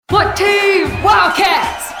What team?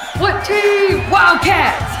 Wildcats! What team?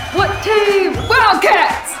 Wildcats! What team?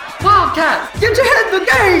 Wildcats! Wildcats! Get your head in the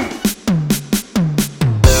game!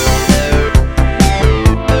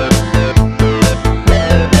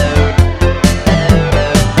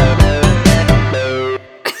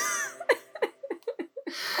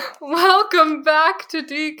 Welcome back to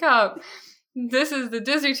D-Cup. This is the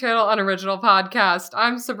Disney Channel Unoriginal Podcast.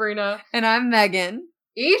 I'm Sabrina. And I'm Megan.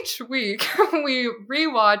 Each week, we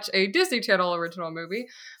rewatch a Disney Channel original movie,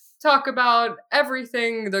 talk about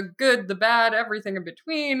everything, the good, the bad, everything in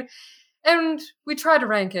between, and we try to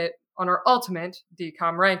rank it on our ultimate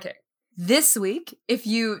DCOM ranking. This week, if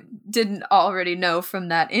you didn't already know from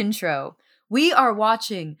that intro, we are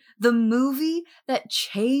watching the movie that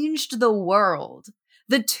changed the world.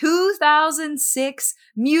 The 2006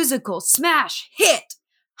 musical smash hit,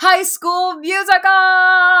 High School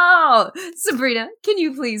Musical! Sabrina, can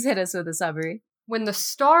you please hit us with a summary? When the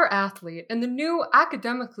star athlete and the new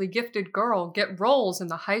academically gifted girl get roles in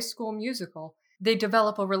the High School Musical, they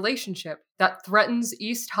develop a relationship that threatens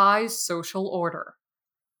East High's social order.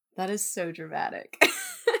 That is so dramatic.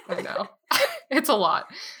 I know. It's a lot,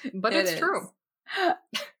 but it's true.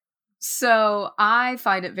 So I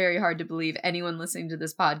find it very hard to believe anyone listening to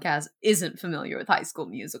this podcast isn't familiar with High School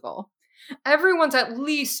Musical. Everyone's at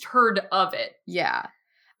least heard of it. Yeah.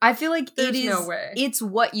 I feel like There's no way. It's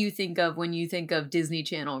what you think of when you think of Disney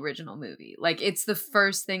Channel original movie. Like, it's the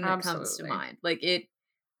first thing that comes to mind.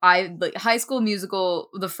 High School Musical,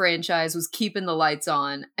 the franchise, was keeping the lights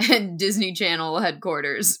on and Disney Channel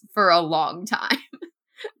headquarters for a long time.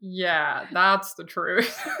 Yeah, that's the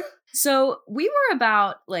truth. So we were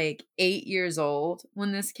about 8 years old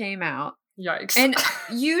when this came out. Yikes. And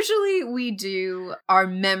usually we do our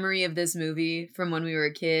memory of this movie from when we were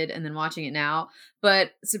a kid and then watching it now.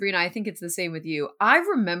 But Sabrina, I think it's the same with you. I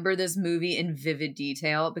remember this movie in vivid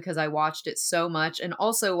detail because I watched it so much and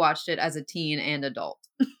also watched it as a teen and adult.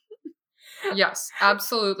 Yes,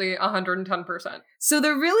 absolutely, 110%. So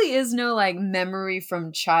there really is no memory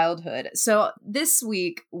from childhood. So this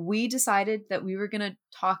week we decided that we were going to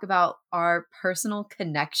talk about our personal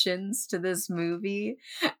connections to this movie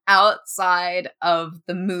outside of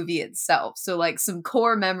the movie itself. So some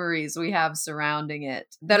core memories we have surrounding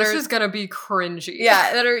it. This is going to be cringy.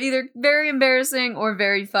 Yeah, that are either very embarrassing or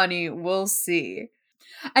very funny. We'll see.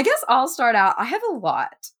 I guess I'll start out. I have a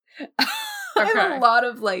lot. I have a lot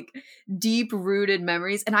of deep-rooted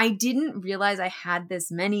memories, and I didn't realize I had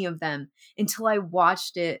this many of them until I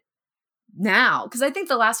watched it now. Because I think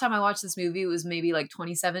the last time I watched this movie was maybe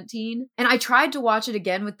 2017, and I tried to watch it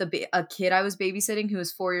again with a kid I was babysitting who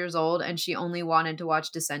was 4 years old, and she only wanted to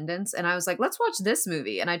watch Descendants, and I was like, let's watch this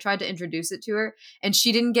movie, and I tried to introduce it to her, and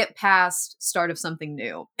she didn't get past Start of Something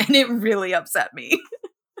New, and it really upset me.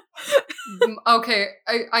 Okay,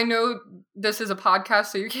 I know this is a podcast,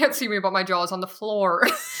 so you can't see me, but my jaw is on the floor.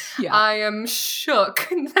 Yeah. I am shook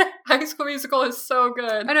that High School Musical is so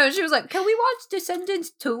good. I know, she was like, can we watch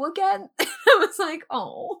Descendants 2 again? I was like,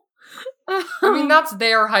 oh. I mean, that's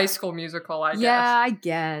their High School Musical, I guess. Yeah, I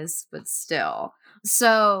guess, but still.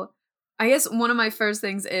 So, I guess one of my first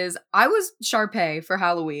things is, I was Sharpay for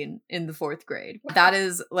Halloween in the 4th grade. That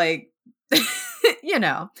is, I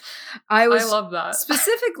love that.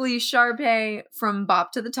 Specifically Sharpay from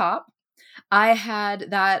Bop to the Top. I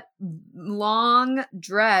had that long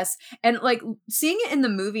dress, and seeing it in the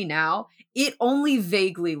movie now, it only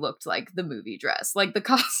vaguely looked like the movie dress. The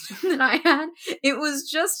costume that I had, it was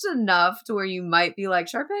just enough to where you might be like,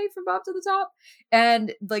 Sharpay from Bop to the Top.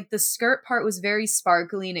 And the skirt part was very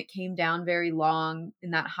sparkly and it came down very long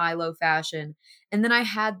in that high-low fashion. And then I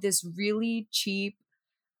had this really cheap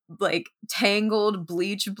tangled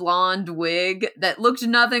bleach blonde wig that looked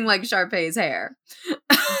nothing like Sharpay's hair.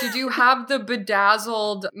 Did you have the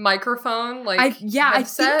bedazzled microphone? I think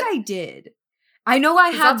I did. I know I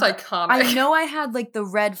had. That's iconic. I know I had the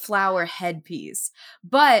red flower headpiece,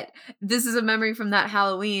 but this is a memory from that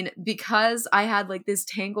Halloween because I had this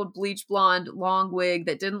tangled bleach blonde long wig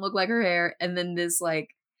that didn't look like her hair, and then this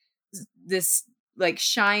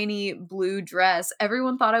shiny blue dress.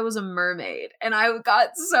 Everyone thought I was a mermaid, and I got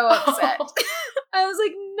so upset. I was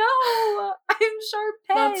like, no, I'm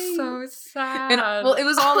Sharpay. That's so sad. And, it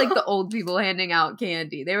was all the old people handing out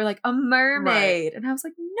candy. They were like, a mermaid. Right. And I was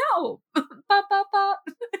like, no. Bop, bop, bop.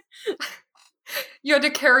 You had to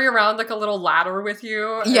carry around a little ladder with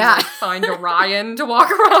you. And, yeah. Find Orion to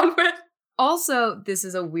walk around with. Also, this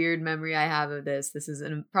is a weird memory I have of this. This is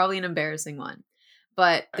probably an embarrassing one.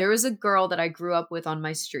 But there was a girl that I grew up with on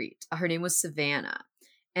my street. Her name was Savannah.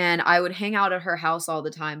 And I would hang out at her house all the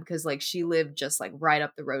time because like she lived just like right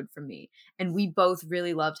up the road from me. And we both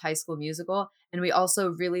really loved High School Musical. And we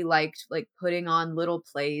also really liked like putting on little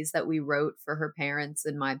plays that we wrote for her parents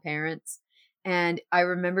and my parents. And I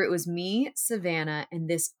remember it was me, Savannah, and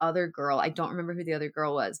this other girl. I don't remember who the other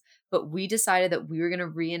girl was, but we decided that we were going to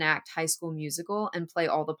reenact High School Musical and play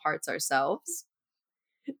all the parts ourselves.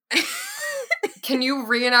 Can you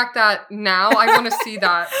reenact that now? I want to see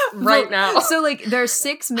that right now. So, like, there are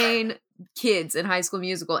 6 main kids in High School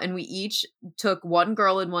Musical, and we each took one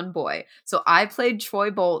girl and one boy. So I played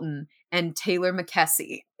Troy Bolton and Taylor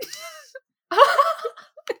McKessie.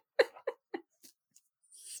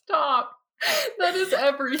 Stop. That is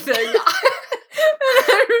everything.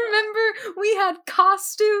 I remember we had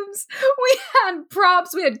costumes, we had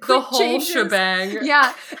props, we had quick the whole changes. Shebang.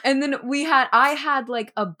 Yeah, and then I had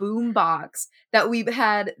like a boom box that we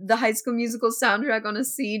had the High School Musical soundtrack on a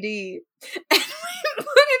CD, and we put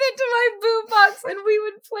it into my boom box, and we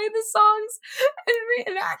would play the songs and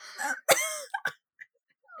reenact them.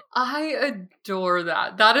 I adore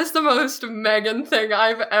that. That is the most Megan thing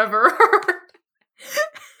I've ever heard.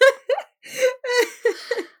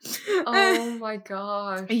 Oh my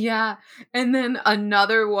gosh. Yeah. And then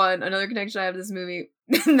another connection I have to this movie,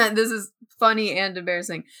 that this is funny and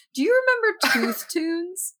embarrassing. Do you remember Tooth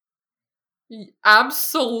Tunes?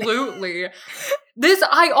 Absolutely.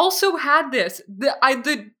 I also had this. The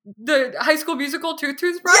High School Musical Tooth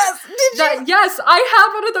Toothbrush. Yes, did you? Yes, I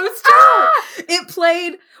had one of those too. It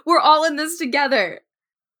played We're All in This Together.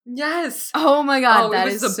 Yes. Oh my god, that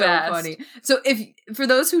is so best. funny. So for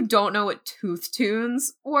those who don't know what Tooth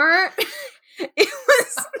Tunes were, it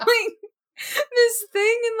was like this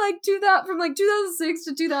thing in like 2006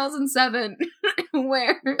 to 2007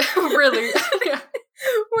 where really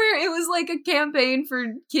where it was like a campaign for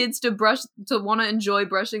kids to want to enjoy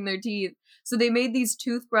brushing their teeth. So they made these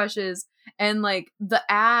toothbrushes, and like the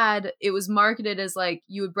ad, it was marketed as like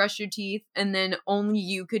you would brush your teeth and then only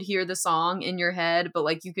you could hear the song in your head, but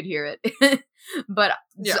like you could hear it. But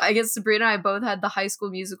yeah. I guess Sabrina and I both had the High School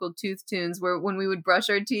Musical Tooth Tunes where when we would brush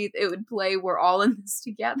our teeth, it would play We're All in This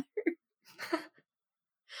Together.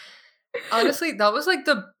 Honestly, that was like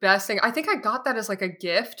the best thing. I think I got that as like a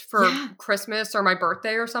gift for Christmas or my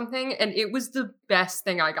birthday or something, and it was the best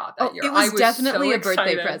thing I got that year. It was definitely so a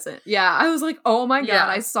birthday present. Yeah, I was like, oh my god,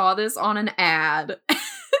 I saw this on an ad.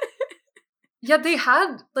 Yeah, they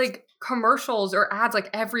had like commercials or ads like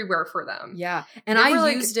everywhere for them. Yeah, and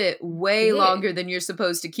I used it way longer than you're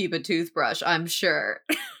supposed to keep a toothbrush, I'm sure.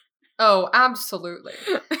 Oh, absolutely.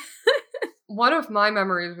 One of my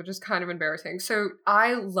memories, which is kind of embarrassing. So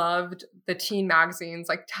I loved the teen magazines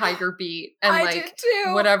like Tiger Beat and like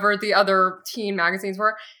whatever the other teen magazines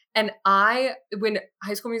were. And when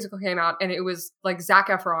High School Musical came out and it was like Zac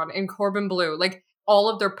Efron and Corbin Bleu, like all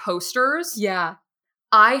of their posters. Yeah.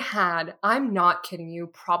 I'm not kidding you,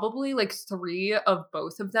 probably like 3 of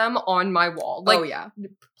both of them on my wall. Like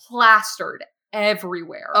plastered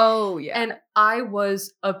everywhere. Oh yeah. And I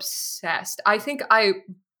was obsessed. I think I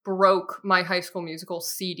broke my High School Musical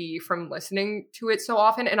CD from listening to it so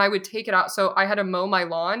often, and I would take it out. So I had to mow my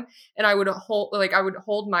lawn, and I would hold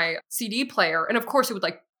my CD player, and of course it would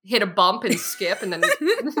like hit a bump and skip and then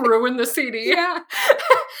ruin the CD. Yeah.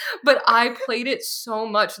 But I played it so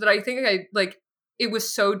much that I think it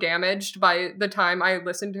was so damaged by the time I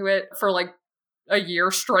listened to it for like a year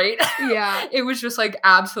straight. Yeah. It was just like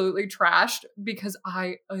absolutely trashed because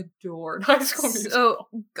I adored High School Musical. So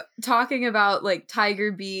talking about like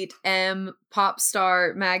Tiger Beat, Pop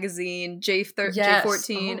Star Magazine,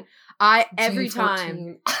 J14,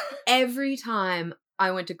 every time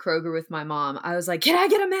I went to Kroger with my mom, I was like, can I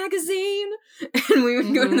get a magazine? And we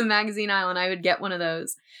would go to the magazine aisle and I would get one of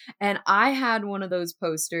those. And I had one of those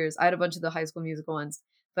posters. I had a bunch of the High School Musical ones,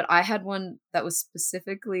 but I had one that was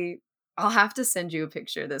specifically, I'll have to send you a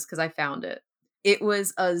picture of this because I found it. It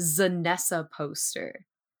was a Zanessa poster.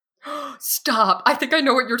 Stop. I think I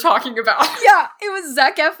know what you're talking about. Yeah, it was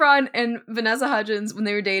Zac Efron and Vanessa Hudgens when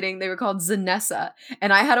they were dating. They were called Zanessa.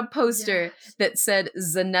 And I had a poster that said,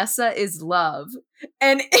 Zanessa is love.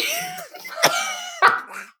 And it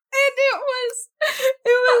was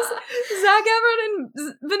Zac Efron and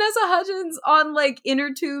Vanessa Hudgens on like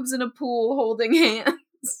inner tubes in a pool holding hands.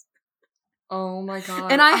 Oh my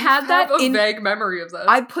god. And I had that a vague memory of this.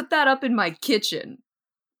 I put that up in my kitchen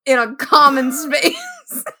in a common space.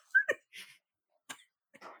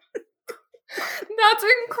 That's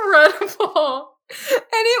incredible. And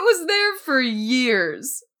it was there for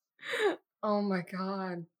years. Oh my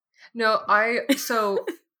god. No, I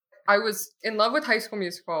was in love with High School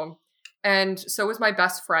Musical, and so was my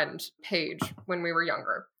best friend, Paige, when we were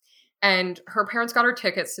younger. and her parents got her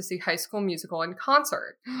tickets to see High School Musical in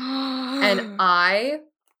concert. And I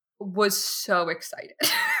was so excited.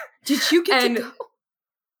 Did you get to go?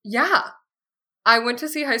 Yeah. I went to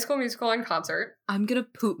see High School Musical in concert. I'm going to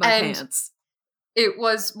poop my pants. It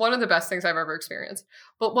was one of the best things I've ever experienced.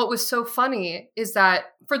 But what was so funny is that,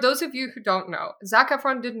 for those of you who don't know, Zac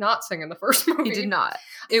Efron did not sing in the first movie. He did not.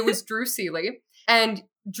 It was Drew Seeley. And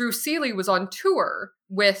Drew Seeley was on tour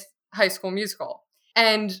with High School Musical.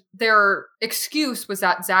 And their excuse was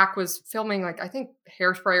that Zac was filming, like, I think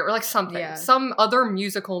Hairspray or like something, some other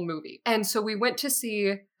musical movie. And so we went to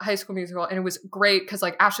see High School Musical, and it was great because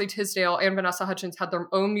like Ashley Tisdale and Vanessa Hudgens had their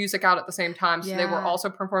own music out at the same time. So they were also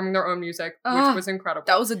performing their own music, which was incredible.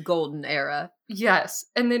 That was a golden era. Yes.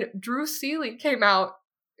 And then Drew Seeley came out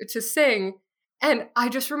to sing. And I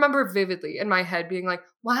just remember vividly in my head being like,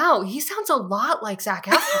 wow, he sounds a lot like Zac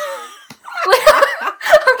Efron.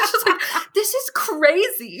 I'm just like, this is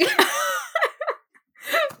crazy.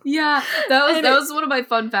 Yeah, that was one of my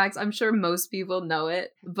fun facts. I'm sure most people know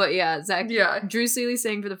it. But yeah, Drew Seeley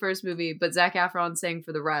sang for the first movie, but Zac Efron sang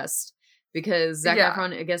for the rest. Because Zac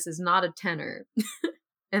Efron, I guess, is not a tenor.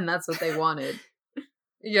 And that's what they wanted.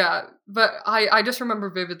 Yeah, but I just remember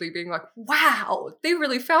vividly being like, wow, they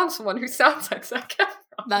really found someone who sounds like Zac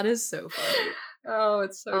Efron. That is so funny. Oh,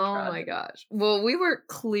 it's so tragic. My gosh. Well, we were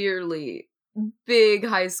clearly big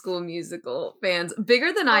High School Musical fans.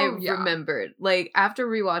 Bigger than I remembered. Like, after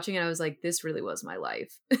rewatching it, I was like, this really was my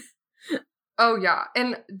life. Oh, yeah.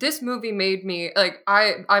 And this movie made me, like,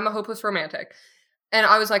 I'm a hopeless romantic. And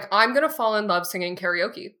I was like, I'm going to fall in love singing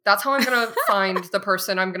karaoke. That's how I'm going to find the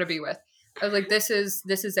person I'm going to be with. I was like, this is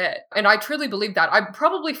it. And I truly believe that. I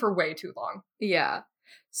probably for way too long. Yeah.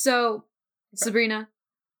 So, Sabrina,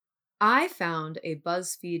 I found a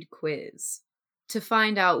BuzzFeed quiz to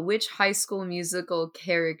find out which High School Musical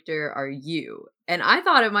character are you. And I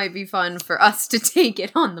thought it might be fun for us to take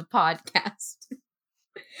it on the podcast.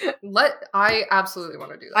 I absolutely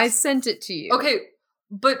want to do this. I sent it to you. Okay,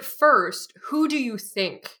 but first, who do you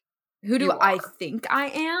think? Who do I think I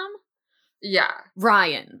am? Yeah.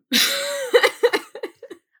 Ryan.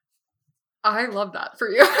 I love that for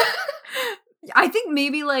you. I think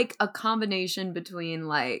maybe like a combination between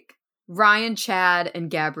like Ryan, Chad,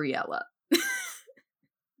 and Gabriella.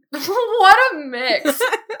 What a mix.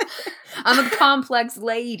 I'm a complex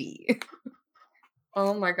lady.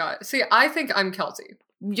 Oh my God. See, I think I'm Kelsey.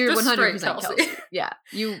 You're just 100% Kelsey. Yeah,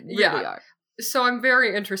 you really are. So I'm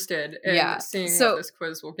very interested in seeing what this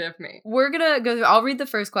quiz will give me. We're going to go through, I'll read the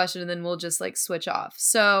first question and then we'll just like switch off.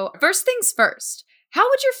 So first things first, how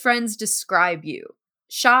would your friends describe you?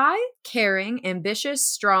 Shy, caring, ambitious,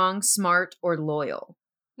 strong, smart, or loyal?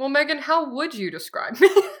 Well, Megan, how would you describe me?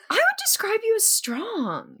 I would describe you as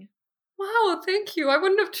strong. Wow, thank you. I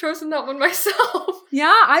wouldn't have chosen that one myself. Yeah,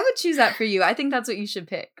 I would choose that for you. I think that's what you should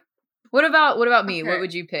pick. What about me? Okay. What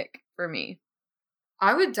would you pick for me?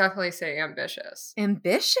 I would definitely say ambitious.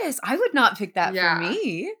 Ambitious? I would not pick that for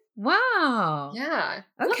me. Wow. Yeah.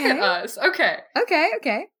 Okay. Look at us. Okay.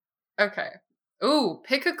 Okay. Ooh,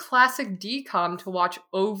 pick a classic DCOM to watch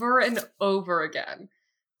over and over again.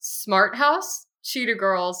 Smart House, Cheetah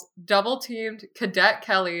Girls, Double Teamed, Cadet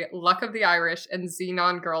Kelly, Luck of the Irish, and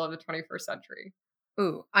Xenon Girl of the 21st Century.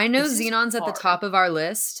 Ooh, I know Xenon's at the top of our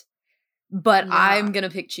list, but I'm going to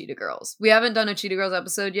pick Cheetah Girls. We haven't done a Cheetah Girls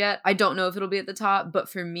episode yet. I don't know if it'll be at the top, but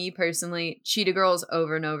for me personally, Cheetah Girls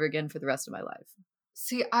over and over again for the rest of my life.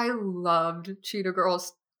 See, I loved Cheetah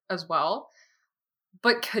Girls as well.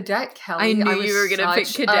 But Cadet Kelly, I knew you were going to pick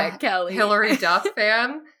Cadet Kelly. Hilary Duff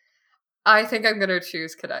fan. I think I'm going to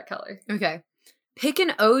choose Cadet Kelly. Okay. Pick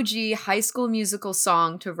an OG High School Musical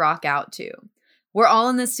song to rock out to. We're all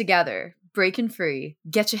in this together. Breaking free.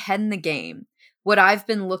 Get your head in the game. What I've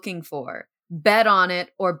been looking for. Bet on it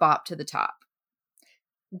or bop to the top.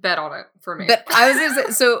 Bet on it for me. But I was going to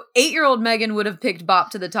say, so 8-year-old Megan would have picked bop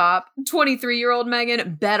to the top. 23-year-old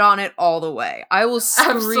Megan, bet on it all the way. I will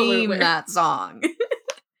scream that song.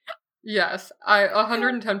 Yes,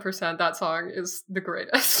 110% that song is the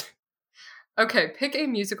greatest. Okay, pick a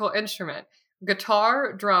musical instrument.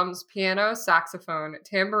 Guitar, drums, piano, saxophone,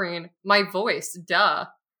 tambourine, my voice, duh.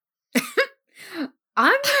 I'm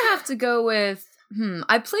gonna have to go with,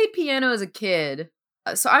 I played piano as a kid,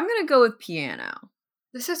 so I'm gonna go with piano.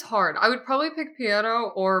 This is hard. I would probably pick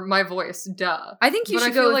piano or my voice, duh. I think you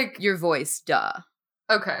should go with your voice, duh.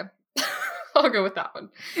 Okay. I'll go with that one.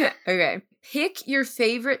 Okay. Pick your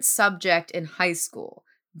favorite subject in high school.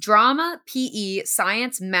 Drama, PE,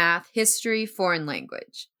 science, math, history, foreign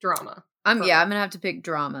language. Drama. I'm gonna have to pick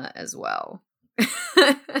drama as well.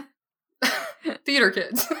 The theater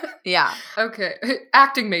kids. Yeah. Okay.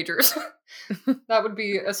 Acting majors. That would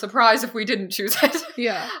be a surprise if we didn't choose it.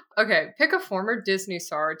 Yeah. Okay. Pick a former Disney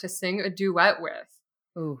star to sing a duet with.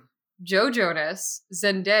 Ooh. Joe Jonas,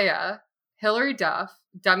 Zendaya, Hilary Duff,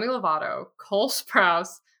 Demi Lovato, Cole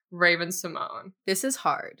Sprouse, Raven-Symoné. This is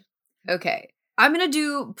hard. Okay. I'm going to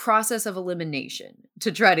do process of elimination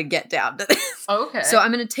to try to get down to this. Okay. So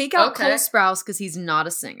I'm going to take out Cole Sprouse because he's not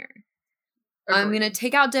a singer. I'm going to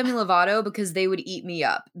take out Demi Lovato because they would eat me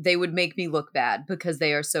up. They would make me look bad because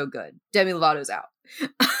they are so good. Demi Lovato's out.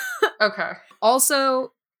 Okay.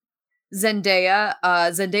 Also, Zendaya.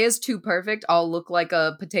 Zendaya's too perfect. I'll look like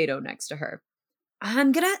a potato next to her.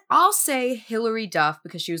 I'll say Hilary Duff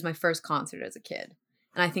because she was my first concert as a kid.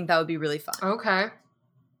 And I think that would be really fun.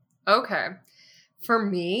 Okay. For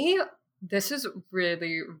me, this is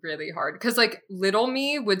really, really hard. Because, like, little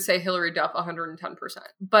me would say Hilary Duff 110%.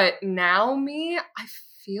 But now me, I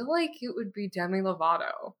feel like it would be Demi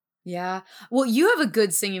Lovato. Yeah. Well, you have a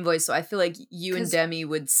good singing voice, so I feel like you and Demi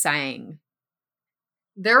would sing.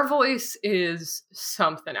 Their voice is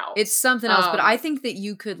something else. It's something else, but I think that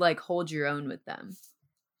you could, like, hold your own with them.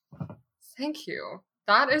 Thank you.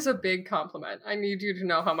 That is a big compliment. I need you to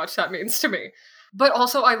know how much that means to me. But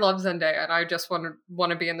also, I love Zendaya, and I just want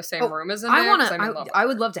to be in the same room as Zendaya. I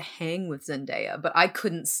would love to hang with Zendaya, but I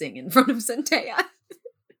couldn't sing in front of Zendaya.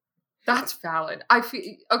 That's valid. I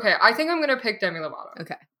think I'm going to pick Demi Lovato.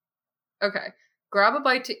 Okay. Grab a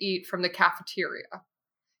bite to eat from the cafeteria.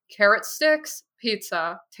 Carrot sticks,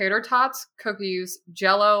 pizza, tater tots, cookies,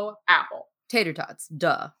 Jell-O, apple. Tater tots.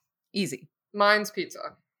 Duh. Easy. Mine's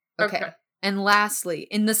pizza. Okay. And lastly,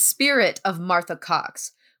 in the spirit of Martha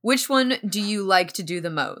Cox, which one do you like to do the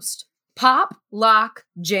most? Pop, lock,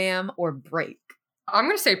 jam, or break? I'm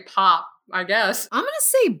going to say pop, I guess. I'm going to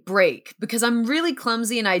say break because I'm really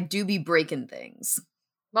clumsy and I do be breaking things.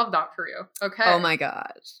 Love that for you. Okay. Oh my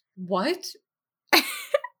gosh. What?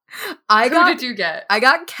 Who did you get? I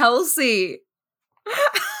got Kelsey.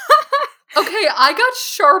 Okay, I got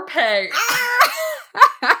Sharpay.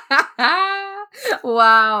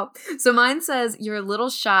 Wow. So mine says, you're a little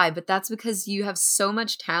shy, but that's because you have so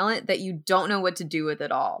much talent that you don't know what to do with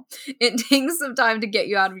it all. It takes some time to get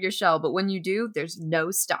you out of your shell, but when you do, there's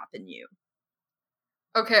no stopping you.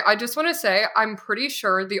 Okay, I just want to say, I'm pretty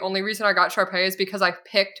sure the only reason I got Sharpay is because I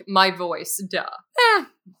picked my voice. Duh.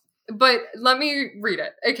 But let me read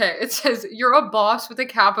it. Okay, it says, you're a boss with a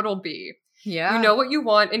capital B. Yeah. You know what you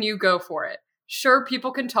want and you go for it. Sure,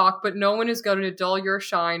 people can talk, but no one is going to dull your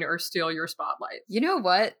shine or steal your spotlight. You know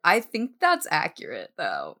what? I think that's accurate,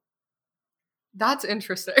 though. That's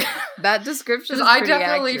interesting. That description is I pretty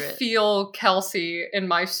definitely accurate. feel Kelsey in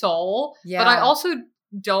my soul. Yeah. But I also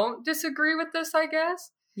don't disagree with this, I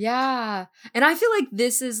guess. Yeah. And I feel like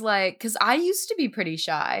this is like, because I used to be pretty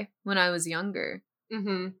shy when I was younger.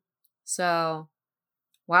 Mm-hmm. So,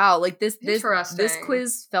 wow, like this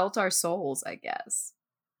quiz felt our souls, I guess.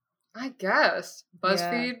 I guess.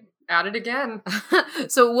 BuzzFeed at it again.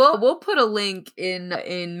 So we'll put a link in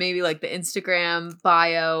maybe like the Instagram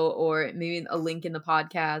bio or maybe a link in the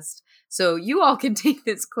podcast. So you all can take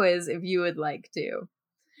this quiz if you would like to.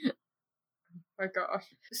 Oh my gosh.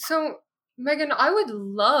 So, Megan, I would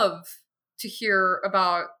love to hear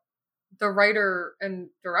about the writer and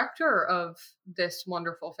director of this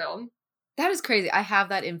wonderful film. That is crazy. I have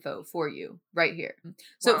that info for you right here.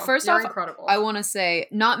 So wow, first you're off, incredible. I want to say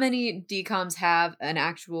not many DCOMs have an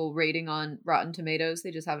actual rating on Rotten Tomatoes.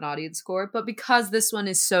 They just have an audience score. But because this one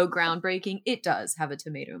is so groundbreaking, it does have a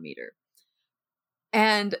tomato meter.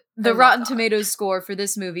 And the Rotten Tomatoes score for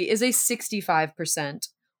this movie is a 65%,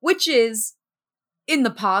 which is in the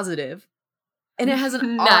positive. And it has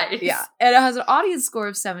an nice. And it has an audience score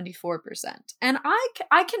of 74%. And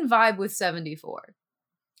I can vibe with 74.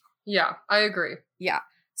 Yeah, I agree. Yeah.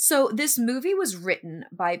 So this movie was written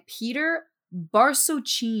by Peter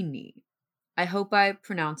Barsocchini. I hope I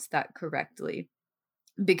pronounced that correctly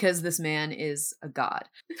because this man is a god.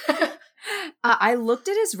 I looked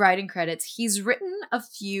at his writing credits. He's written a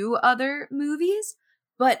few other movies,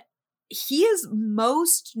 but he is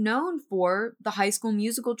most known for the High School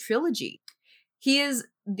Musical trilogy. He is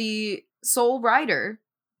the sole writer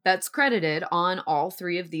that's credited on all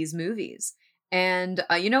three of these movies. And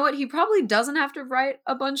you know what? He probably doesn't have to write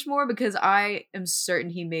a bunch more because I am certain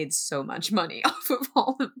he made so much money off of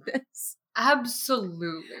all of this.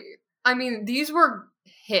 Absolutely. I mean, these were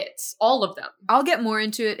hits, all of them. I'll get more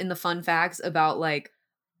into it in the fun facts about like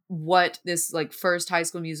what this like first High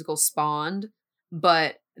School Musical spawned.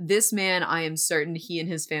 But this man, I am certain he and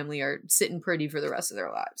his family are sitting pretty for the rest of their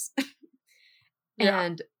lives.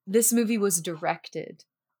 And this movie was directed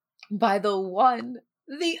by the one,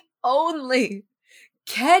 the only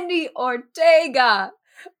Kenny Ortega.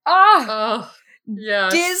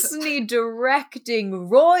 Yes. Disney directing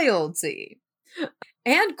royalty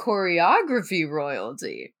and choreography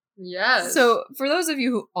royalty. Yes. So, for those of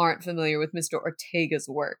you who aren't familiar with Mr. Ortega's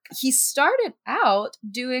work, he started out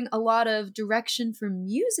doing a lot of direction for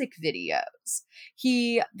music videos.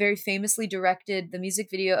 He very famously directed the music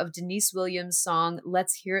video of Denise Williams' song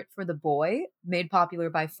Let's Hear It for the Boy, made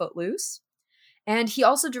popular by Footloose. And he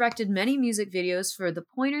also directed many music videos for the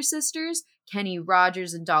Pointer Sisters, Kenny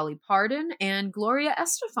Rogers and Dolly Parton, and Gloria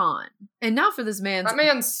Estefan. And now for this man's... That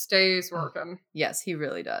man stays working. Yes, he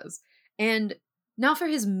really does. And now for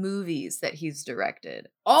his movies that he's directed.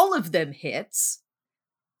 All of them hits.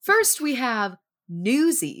 First we have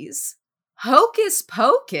Newsies, Hocus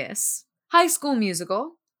Pocus, High School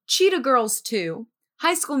Musical, Cheetah Girls 2,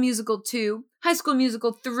 High School Musical 2, High School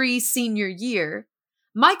Musical 3 Senior Year,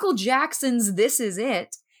 Michael Jackson's This Is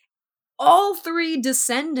It, all 3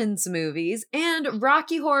 Descendants movies, and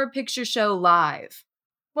Rocky Horror Picture Show Live.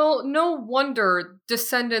 Well, no wonder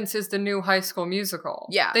Descendants is the new High School Musical.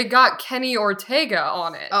 Yeah. They got Kenny Ortega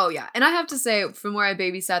on it. Oh, yeah. And I have to say, from where I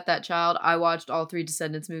babysat that child, I watched all 3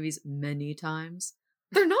 Descendants movies many times.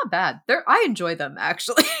 They're not bad. I enjoy them,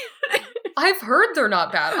 actually. I've heard they're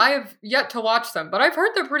not bad. I have yet to watch them, but I've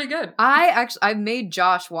heard they're pretty good. I made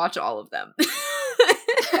Josh watch all of them.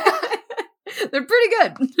 They're pretty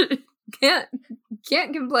good.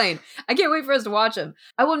 Can't complain. I can't wait for us to watch them.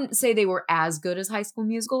 I wouldn't say they were as good as High School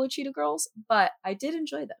Musical or Cheetah Girls, but I did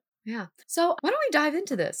enjoy them. Yeah. So why don't we dive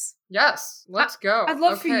into this? Yes, let's go. I'd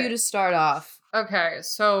love for you to start off. Okay,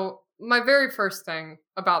 so my very first thing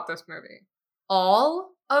about this movie.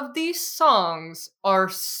 All of these songs are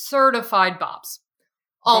certified bops.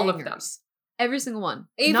 All of them. Every single one.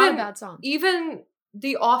 Not a bad song. Even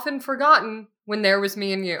the often forgotten When There Was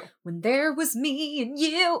Me and You. When There Was Me and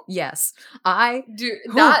You. Yes. Dude,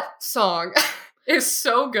 that song is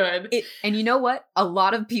so good. And you know what? A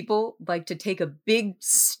lot of people like to take a big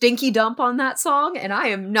stinky dump on that song, and I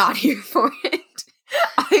am not here for it.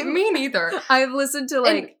 Me neither. I've listened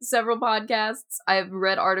to several podcasts. I've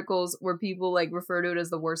read articles where people refer to it as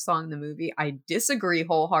the worst song in the movie. I disagree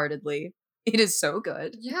wholeheartedly. It is so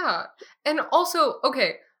good. Yeah. And also,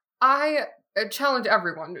 okay, I challenge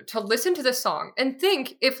everyone to listen to this song and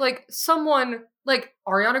think if someone like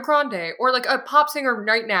Ariana Grande or a pop singer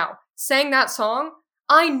right now sang that song,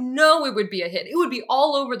 I know it would be a hit. It would be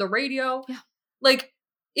all over the radio. Yeah.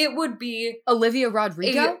 It would be Olivia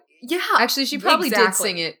Rodrigo. Yeah. Actually, she probably did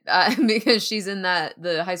sing it because she's in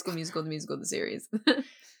the High School Musical, the series.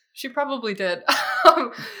 She probably did.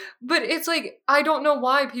 But it's I don't know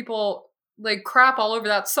why people crap all over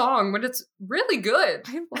that song when it's really good.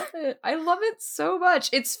 I love it. I love it so much.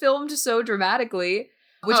 It's filmed so dramatically,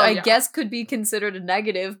 which I guess could be considered a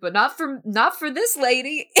negative, but not for this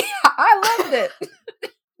lady. I loved it.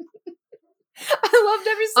 I loved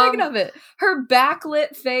every second of it. Her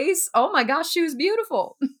backlit face. Oh my gosh, she was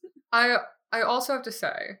beautiful. I also have to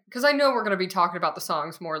say, because I know we're going to be talking about the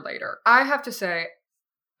songs more later, I have to say,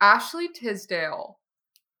 Ashley Tisdale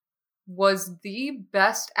was the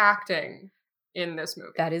best acting in this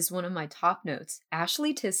movie. That is one of my top notes.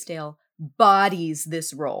 Ashley Tisdale bodies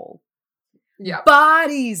this role. Yeah.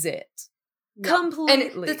 Bodies it. Yeah.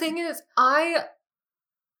 Completely. And the thing is, I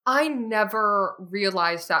never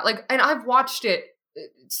realized that. And I've watched it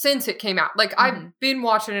since it came out. I've been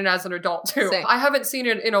watching it as an adult too. Same. I haven't seen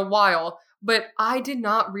it in a while, but I did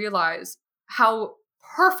not realize how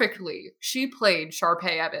perfectly she played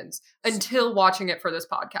Sharpay Evans until watching it for this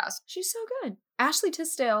podcast. She's so good. Ashley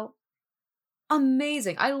Tisdale,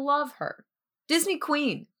 amazing. I love her. Disney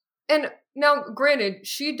queen. And now, granted,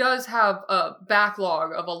 she does have a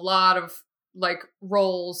backlog of a lot of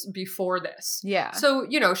roles before this. Yeah. So,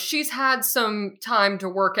 she's had some time to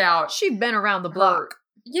work out. She'd been around the block.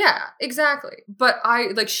 Yeah, exactly.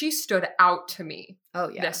 But she stood out to me. Oh,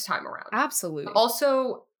 yeah. This time around. Absolutely.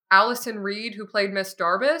 Also, Allison Reed, who played Miss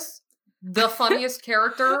Darbus, the funniest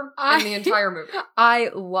character in the entire movie.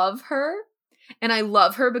 I love her, and I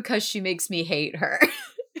love her because she makes me hate her.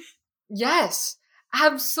 Yes,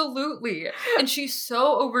 absolutely. And she's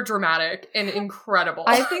so overdramatic and incredible.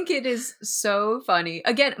 I think it is so funny.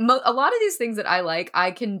 Again, a lot of these things that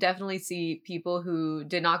I can definitely see people who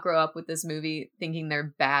did not grow up with this movie thinking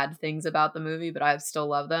they're bad things about the movie, but I still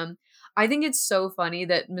love them. I think it's so funny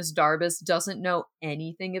that Miss Darbus doesn't know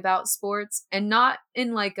anything about sports, and not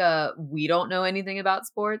in we don't know anything about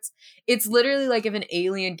sports. It's literally if an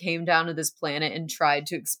alien came down to this planet and tried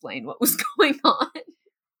to explain what was going on.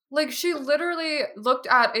 She literally looked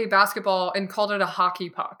at a basketball and called it a hockey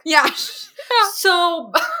puck. Yeah.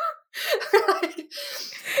 So Like,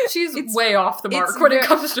 she's way off the mark when it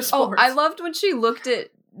comes to sports. I loved when she looked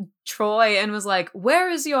at Troy and was like, "Where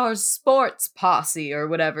is your sports posse," or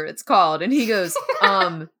whatever it's called? And he goes,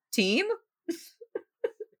 team?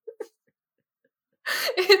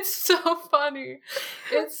 It's so funny.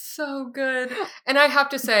 It's so good. And I have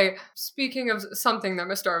to say, speaking of something that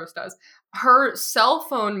Miss Darvis does, her cell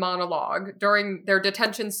phone monologue during their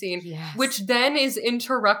detention scene, yes, which then is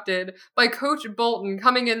interrupted by Coach Bolton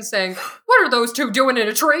coming in saying, "What are those two doing in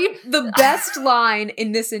a tree?" The best line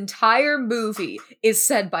in this entire movie is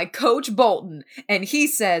said by Coach Bolton, and he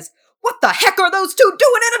says, "What the heck are those two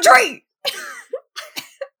doing in a tree?"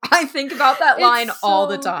 I think about that line all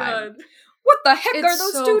the time. Good. What the heck are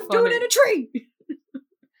those two doing in a tree?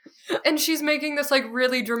 And she's making this like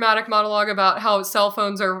really dramatic monologue about how cell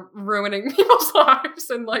phones are ruining people's lives,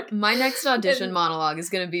 and like my next audition monologue is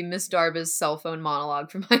going to be Miss Darba's cell phone monologue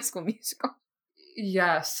from High School Musical.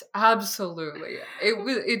 Yes, absolutely.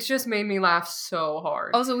 It just made me laugh so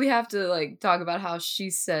hard. Also, we have to like talk about how she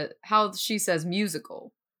says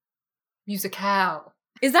musical. Musical.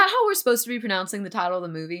 Is that how we're supposed to be pronouncing the title of the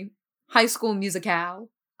movie? High School Musical?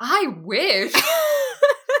 I wish.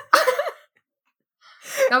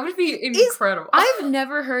 That would be incredible. I've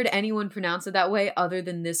never heard anyone pronounce it that way other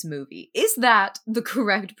than this movie. Is that the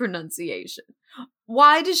correct pronunciation?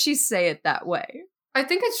 Why does she say it that way? I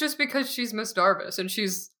think it's just because she's Miss Darvis and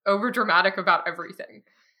she's overdramatic about everything.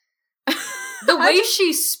 The way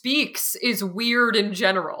she speaks is weird in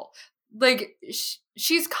general. Like,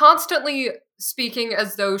 she's constantly speaking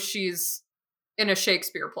as though she's in a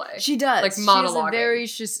Shakespeare play. She does. Like monologuing. She has a very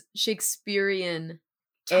Shakespearean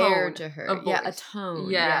air to her. Yeah, a tone.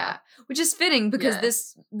 Yeah. Which is fitting because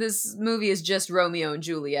this movie is just Romeo and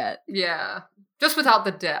Juliet. Yeah. Just without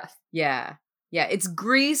the death. Yeah. Yeah, it's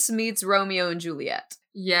Grease meets Romeo and Juliet.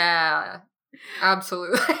 Yeah.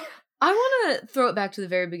 Absolutely. I want to throw it back to the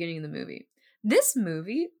very beginning of the movie. This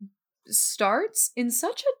movie starts in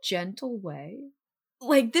such a gentle way.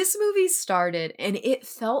 Like, this movie started and it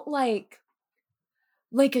felt like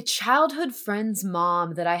a childhood friend's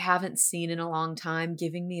mom that I haven't seen in a long time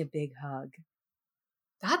giving me a big hug.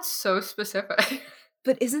 That's so specific.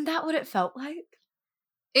 But isn't that what it felt like?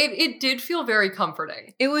 It did feel very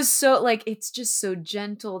comforting. It was so, like, it's just so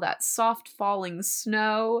gentle, that soft falling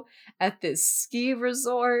snow at this ski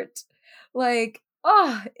resort. Like,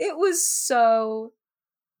 it was so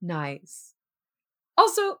nice.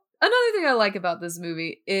 Also, another thing I like about this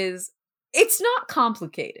movie is it's not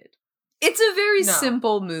complicated. It's a very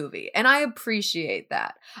simple movie, and I appreciate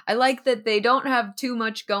that. I like that they don't have too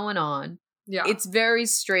much going on. Yeah. It's very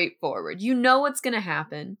straightforward. You know what's going to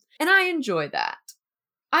happen, and I enjoy that.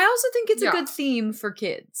 I also think it's a good theme for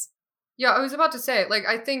kids. Yeah, I was about to say, like,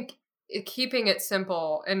 I think keeping it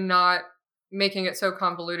simple and not making it so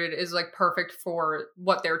convoluted is, like, perfect for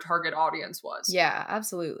what their target audience was. Yeah,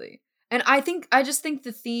 absolutely. And I just think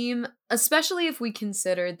the theme, especially if we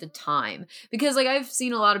consider the time, because like I've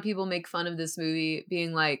seen a lot of people make fun of this movie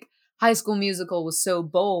being like, High School Musical was so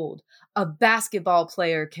bold. A basketball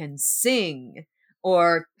player can sing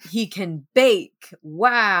or he can bake.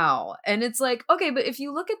 Wow. And it's like, okay, but if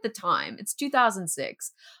you look at the time, it's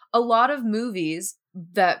 2006. A lot of movies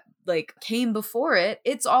that like came before it,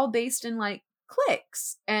 it's all based in like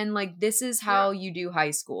cliques. And like, this is how you do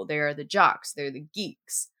high school. There are the jocks, they're the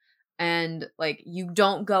geeks. And, like, you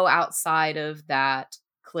don't go outside of that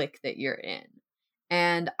clique that you're in.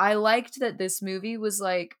 And I liked that this movie was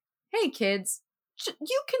like, hey, kids,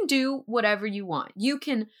 you can do whatever you want. You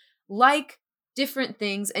can like different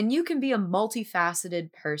things, and you can be a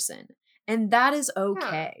multifaceted person. And that is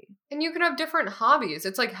okay. Yeah. And you can have different hobbies.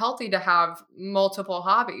 It's, like, healthy to have multiple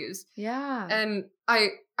hobbies. Yeah. And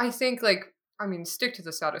I think, like, I mean, Stick to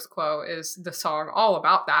the Status Quo is the song all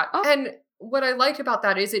about that. Oh. And what I liked about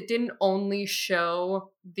that is it didn't only show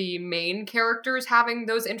the main characters having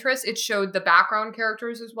those interests, it showed the background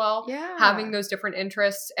characters as well, having those different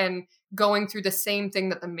interests and going through the same thing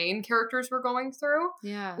that the main characters were going through,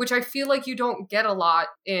 which I feel like you don't get a lot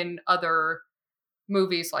in other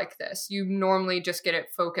movies like this. You normally just get it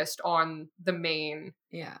focused on the main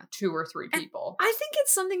 2 or 3 people. And I think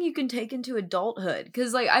it's something you can take into adulthood,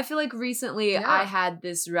 because like I feel like recently I had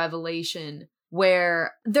this revelation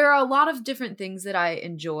where there are a lot of different things that I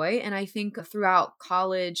enjoy. And I think throughout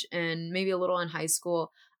college and maybe a little in high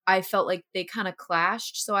school, I felt like they kind of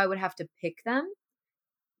clashed. So I would have to pick them.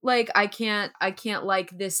 Like, I can't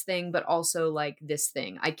like this thing, but also like this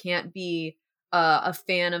thing. I can't be a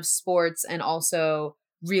fan of sports and also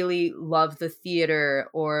really love the theater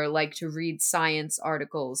or like to read science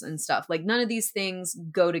articles and stuff. Like, none of these things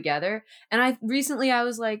go together. And I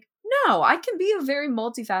was like, no, I can be a very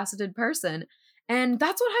multifaceted person. And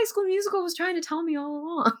that's what High School Musical was trying to tell me all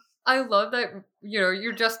along. I love that,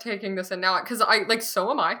 you're just taking this in now, because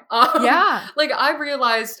so am I. Yeah. I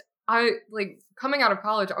realized coming out of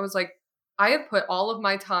college, I was like, I have put all of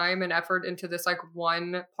my time and effort into this,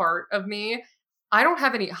 one part of me. I don't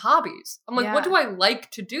have any hobbies. I'm like, what do I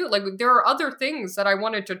like to do? There are other things that I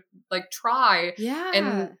wanted to, try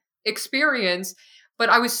and experience, but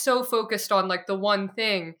I was so focused on, the one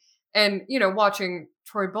thing. And, watching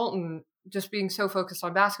Troy Bolton just being so focused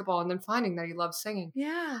on basketball and then finding that he loves singing.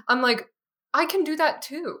 Yeah. I'm like, I can do that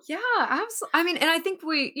too. Yeah, absolutely. I mean, and I think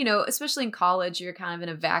we, especially in college, you're kind of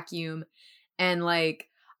in a vacuum. And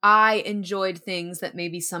I enjoyed things that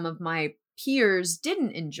maybe some of my peers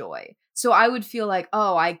didn't enjoy. So I would feel like,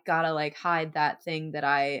 oh, I gotta hide that thing that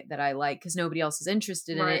I like because nobody else is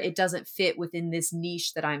interested in it. It doesn't fit within this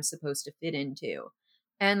niche that I'm supposed to fit into.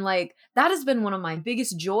 And that has been one of my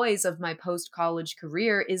biggest joys of my post-college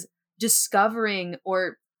career is discovering,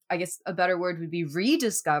 or I guess a better word would be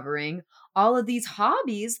rediscovering, all of these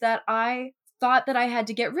hobbies that I thought that I had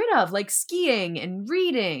to get rid of, like skiing and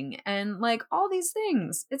reading and all these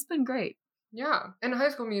things. It's been great. Yeah. And High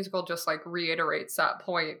School Musical just reiterates that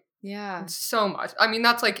point. Yeah. So much. I mean,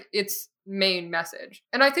 that's its main message.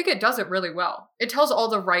 And I think it does it really well. It tells all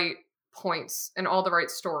the right points and all the right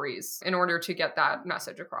stories in order to get that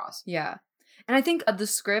message across. Yeah. And I think the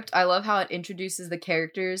script, I love how it introduces the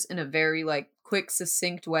characters in a very quick,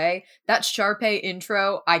 succinct way. That Sharpay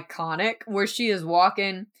intro, iconic, where she is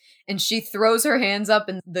walking and she throws her hands up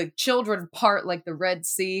and the children part like the Red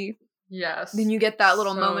Sea. Yes. Then you get that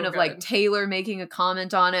little moment of Taylor making a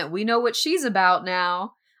comment on it. We know what she's about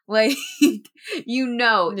now. Each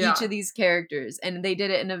of these characters, and they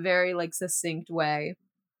did it in a very succinct way.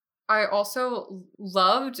 I also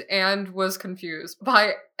loved and was confused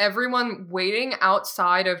by everyone waiting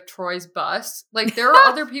outside of Troy's bus. There are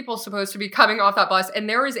other people supposed to be coming off that bus, and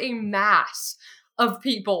there is a mass of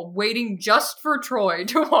people waiting just for Troy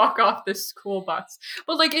to walk off this school bus.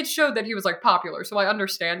 But it showed that he was popular, so I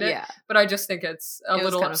understand it. Yeah. But I just think it's a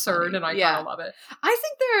little absurd, and I kind of love it. I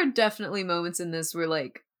think there are definitely moments in this where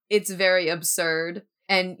it's very absurd,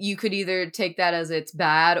 and you could either take that as it's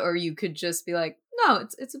bad, or you could just be like, no,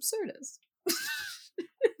 it's absurdist.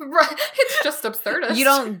 Right. It's just absurdist. You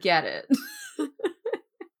don't get it.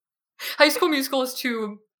 High School Musical is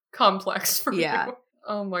too complex for you.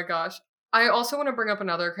 Oh my gosh. I also want to bring up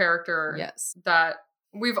another character that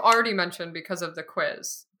we've already mentioned because of the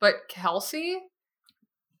quiz. But Kelsey,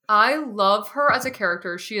 I love her as a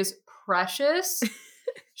character. She is precious.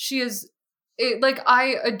 She is...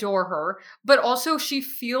 I adore her, but also she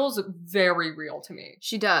feels very real to me.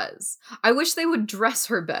 She does. I wish they would dress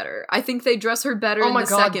her better. I think they dress her better in the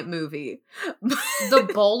second movie.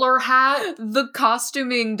 The bowler hat. The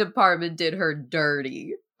costuming department did her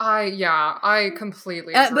dirty. I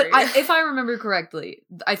completely agree. But if I remember correctly,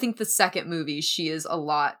 I think the second movie, she is a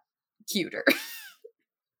lot cuter.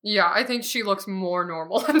 Yeah, I think she looks more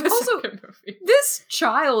normal in the second movie. This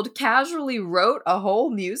child casually wrote a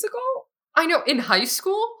whole musical? I know, in high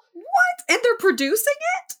school? What? And they're producing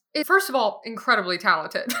it? First of all, incredibly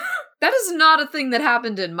talented. That is not a thing that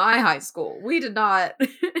happened in my high school. We did not.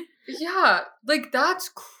 Yeah, that's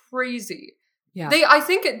crazy. Yeah. I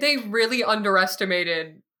think they really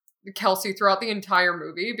underestimated Kelsey throughout the entire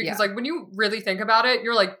movie because when you really think about it,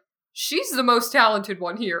 you're like, she's the most talented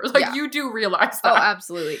one here. You do realize that. Oh,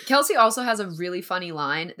 absolutely. Kelsey also has a really funny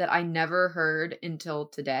line that I never heard until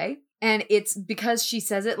today. And it's because she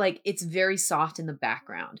says it it's very soft in the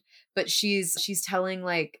background. But she's telling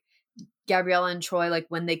Gabriella and Troy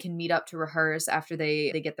when they can meet up to rehearse after they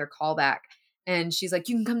get their call back. And she's like,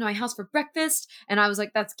 you can come to my house for breakfast. And I was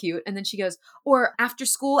like, that's cute. And then she goes, or after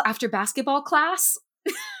school, after basketball class.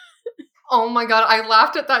 Oh my God, I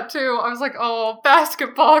laughed at that too. I was like, oh,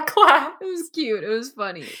 basketball class. It was cute. It was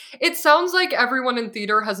funny. It sounds like everyone in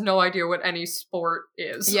theater has no idea what any sport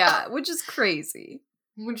is. Yeah, which is crazy.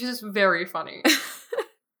 Which is very funny.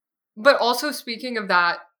 But also, speaking of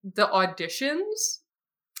that, the auditions.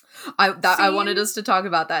 I wanted us to talk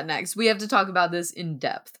about that next. We have to talk about this in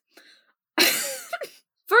depth.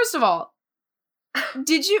 First of all,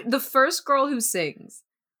 the first girl who sings,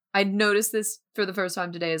 I noticed this for the first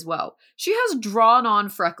time today as well. She has drawn on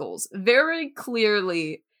freckles, very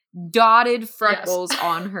clearly dotted freckles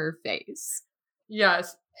on her face.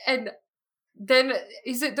 Yes. And then,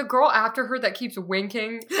 is it the girl after her that keeps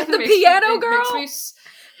winking? The piano girl?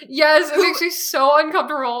 Yes, it makes me so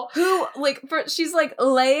uncomfortable. Who, she's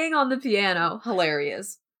laying on the piano.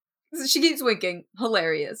 Hilarious. She keeps winking.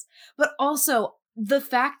 Hilarious. But also, the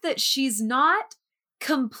fact that she's not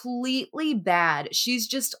completely bad. She's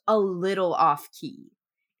just a little off key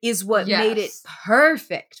is what made it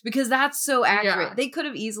perfect, because that's so accurate. Yeah. They could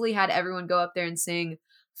have easily had everyone go up there and sing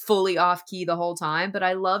fully off key the whole time, but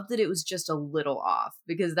I love that it was just a little off,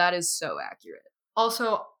 because that is so accurate.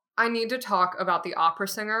 Also, I need to talk about the opera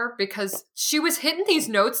singer, because she was hitting these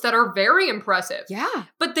notes that are very impressive. Yeah.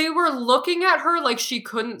 But they were looking at her like she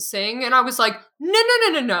couldn't sing, and I was like,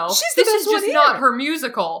 no. She's this is just not her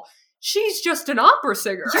musical. She's just an opera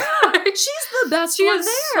singer. Yeah, she's the best she one is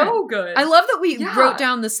there. So good. I love that we wrote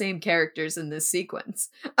down the same characters in this sequence.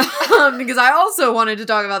 Because I also wanted to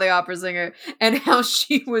talk about the opera singer and how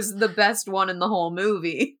she was the best one in the whole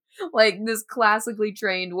movie. Like, this classically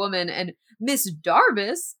trained woman. And Miss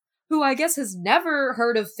Darbus, who I guess has never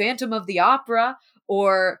heard of Phantom of the Opera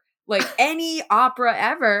or, like, any opera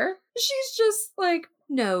ever. She's just like,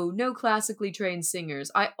 no classically trained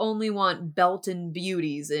singers. I only want Belton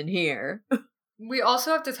beauties in here. We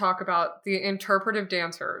also have to talk about the interpretive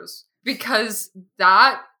dancers, because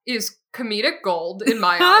that is comedic gold in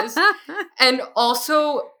my eyes. And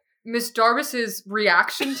also Miss Darbus's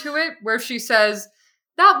reaction to it, where she says,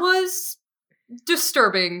 that was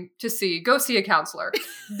disturbing to see. Go see a counselor.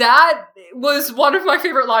 That was one of my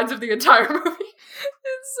favorite lines of the entire movie.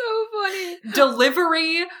 It's so funny.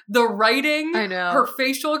 Delivery, the writing, I know. her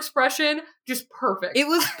facial expression, just perfect. It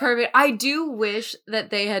was perfect. I do wish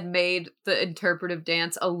that they had made the interpretive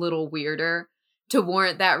dance a little weirder to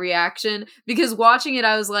warrant that reaction, because watching it,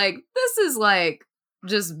 I was like, this is like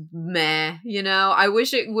just meh, you know? I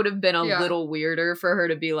wish it would have been a little weirder for her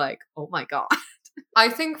to be like, oh my God. I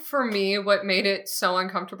think for me, what made it so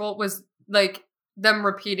uncomfortable was like them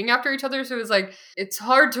repeating after each other. So it was like, it's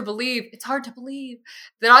hard to believe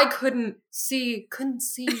that I couldn't see.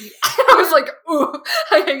 I was like, ooh,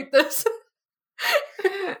 I hate this.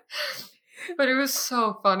 But it was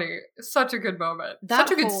so funny. Such a good moment.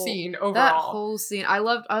 Such a good scene overall. That whole scene. I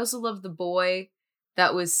also loved the boy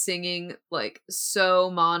that was singing like so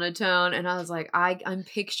monotone. And I was like, I'm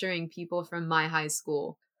picturing people from my high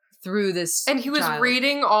school through this. And he was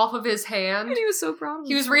reading off of his hand. And he was so proud of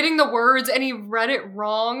He was reading the words and he read it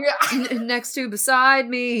wrong. Next to beside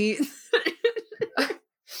me.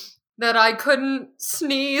 That I couldn't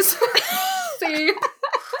sneeze. See?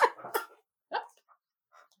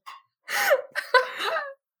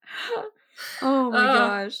 Oh my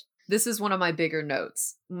gosh. This is one of my bigger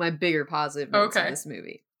notes. My bigger positive notes in this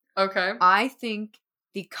movie. Okay. I think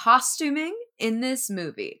the costuming in this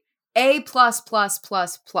movie, A++++.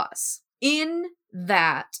 In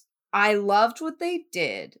that, I loved what they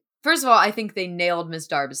did. First of all, I think they nailed Miss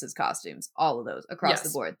Darbus's costumes, all of those across the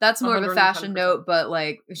board. That's more of a fashion 110%. Note, but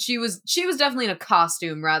like she was definitely in a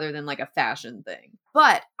costume rather than like a fashion thing.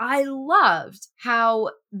 But I loved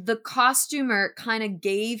how the costumer kind of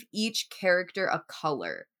gave each character a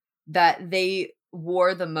color that they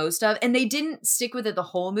wore the most of, and they didn't stick with it the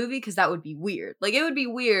whole movie because that would be weird. Like, it would be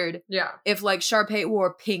weird if like Sharpay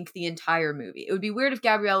wore pink the entire movie. It would be weird if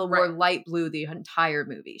Gabriella wore light blue the entire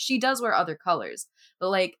movie. She does wear other colors, but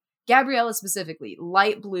like Gabriella specifically,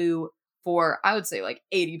 light blue for, I would say, like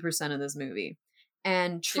 80% of this movie.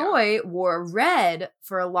 And Troy wore red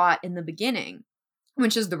for a lot in the beginning,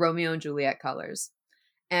 which is the Romeo and Juliet colors.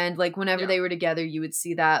 And like whenever they were together, you would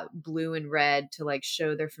see that blue and red to like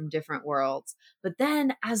show they're from different worlds. But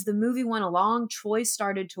then as the movie went along, Troy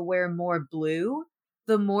started to wear more blue,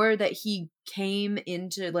 the more that he came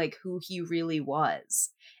into like who he really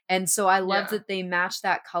was. And so I love that they matched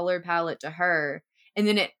that color palette to her. And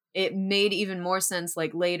then it made even more sense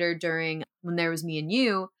like later during When There Was Me and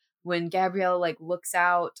You, when Gabriella like looks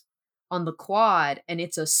out on the quad and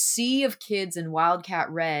it's a sea of kids in Wildcat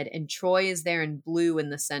red and Troy is there in blue in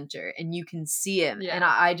the center and you can see him. And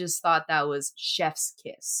I just thought that was chef's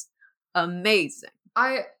kiss. Amazing.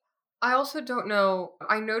 I also don't know.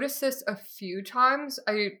 I noticed this a few times.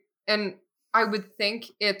 I would think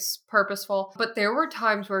it's purposeful, but there were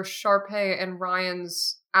times where Sharpay and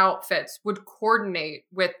Ryan's outfits would coordinate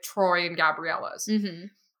with Troy and Gabriella's. Mm-hmm.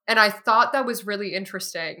 And I thought that was really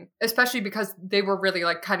interesting, especially because they were really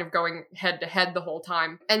like kind of going head to head the whole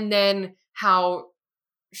time. And then how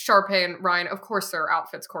Sharpay and Ryan, of course their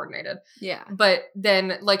outfits coordinated. Yeah. But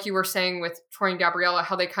then like you were saying with Troy and Gabriella,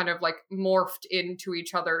 how they kind of like morphed into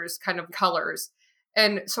each other's kind of colors.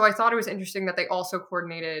 And so I thought it was interesting that they also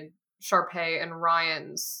coordinated Sharpay and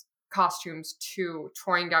Ryan's costumes to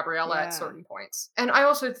Troy and Gabriella at certain points. And I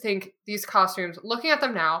also think these costumes, looking at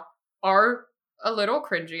them now, are a little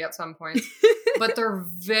cringy at some points, but they're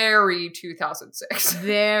very 2006.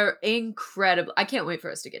 They're incredible. I can't wait for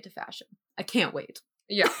us to get to fashion. I can't wait.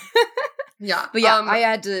 Yeah. Yeah. But yeah, I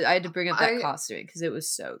had to bring up that costuming because it was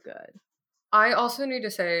so good. I also need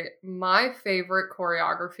to say my favorite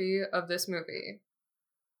choreography of this movie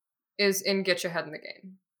is in Get Your Head in the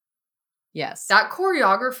Game. Yes. That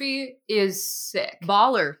choreography is sick.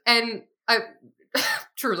 Baller. And I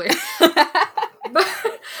truly.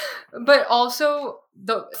 but also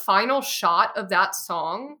the final shot of that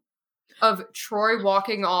song of Troy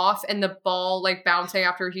walking off and the ball like bouncing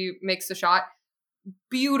after he makes the shot.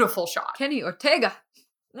 Beautiful shot. Kenny Ortega.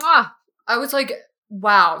 Mwah! I was like,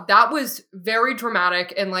 wow, that was very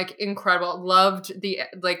dramatic and like incredible. Loved the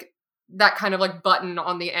like that kind of like button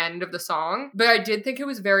on the end of the song. But I did think it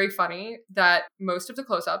was very funny that most of the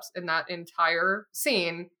close-ups in that entire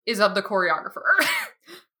scene is of the choreographer.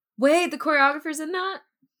 Wait, the choreographer's in that?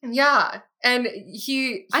 Yeah. And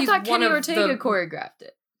I thought Kenny Ortega choreographed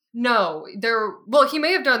it. No, he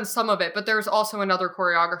may have done some of it, but there's also another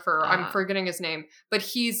choreographer. I'm forgetting his name, but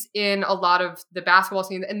he's in a lot of the basketball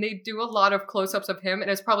scenes, and they do a lot of close-ups of him,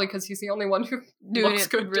 and it's probably because he's the only one who looks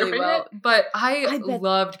good really doing well. It. But I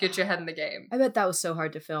loved Get Your Head in the Game. I bet that was so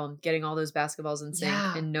hard to film, getting all those basketballs in sync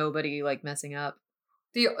and nobody like messing up.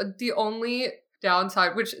 The only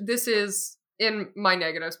downside, which this is in my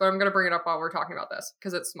negatives, but I'm going to bring it up while we're talking about this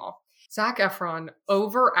because it's small. Zac Efron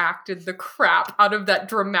overacted the crap out of that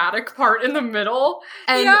dramatic part in the middle.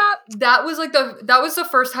 And that was the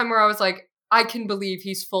first time where I was like, I can believe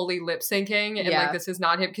he's fully lip syncing and like this is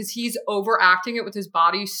not him, because he's overacting it with his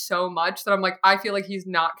body so much that I'm like, I feel like he's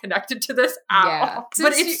not connected to this at all.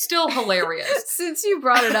 But it's still hilarious. Since you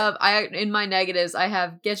brought it up, in my negatives, I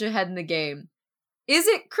have Get Your Head in the Game. Is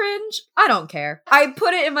it cringe? I don't care. I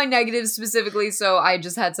put it in my negatives specifically so I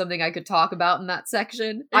just had something I could talk about in that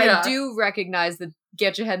section. Yeah. I do recognize that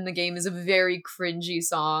Get Your Head in the Game is a very cringy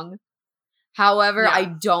song. However, I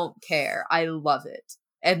don't care. I love it.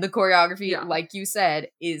 And the choreography, like you said,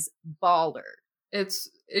 is baller. It's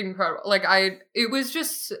incredible. Like, it was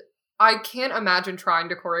just, I can't imagine trying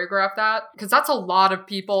to choreograph that, because that's a lot of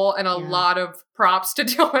people and a lot of props to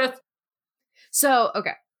deal with. So,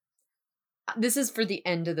 okay. This is for the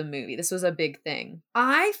end of the movie. This was a big thing.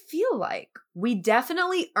 I feel like we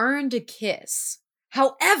definitely earned a kiss.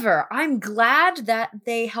 However, I'm glad that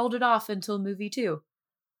they held it off until movie 2.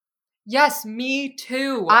 Yes, me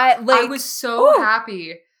too. I was so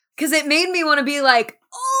happy. Because it made me want to be like,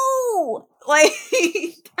 oh! Like...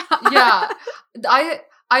 yeah.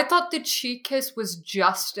 I thought the cheek kiss was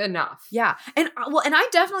just enough. Yeah. And I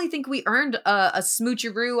definitely think we earned a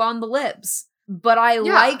smoocheroo on the lips. But I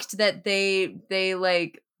liked that they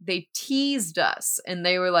teased us and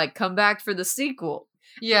they were like, come back for the sequel.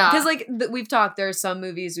 Yeah. Because like we've talked, there are some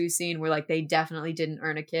movies we've seen where like they definitely didn't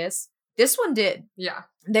earn a kiss. This one did. Yeah.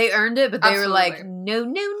 They earned it, but they were like, no,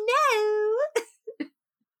 no, no.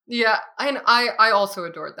 Yeah. And I also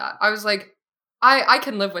adored that. I was like, I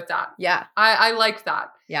can live with that. Yeah. I liked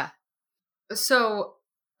that. Yeah. So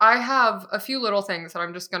I have a few little things that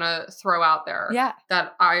I'm just going to throw out there. Yeah.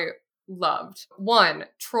 That I loved. 1,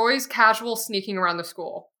 Troy's casual sneaking around the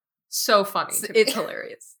school. So funny. It's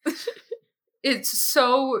hilarious. It's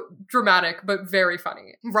so dramatic, but very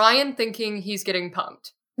funny. Ryan thinking he's getting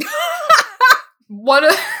punked. One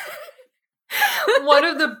of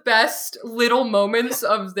the best little moments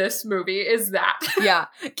of this movie is that. Yeah.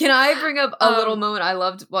 Can I bring up a little moment I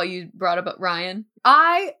loved while you brought up Ryan?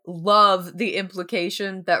 I love the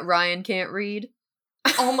implication that Ryan can't read.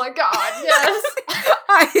 Oh my God, yes.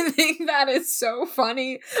 I think that is so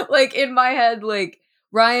funny. Like, in my head, like,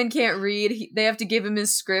 Ryan can't read. They have to give him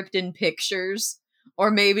his script in pictures.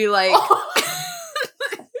 Or maybe, like...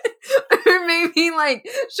 or maybe, like,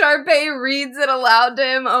 Sharpay reads it aloud to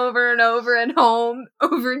him over and over at home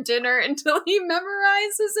over dinner until he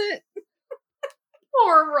memorizes it.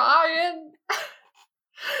 Poor Ryan.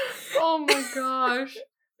 Oh my gosh.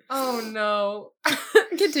 Oh no.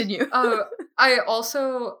 Continue. I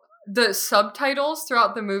also, the subtitles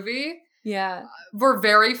throughout the movie were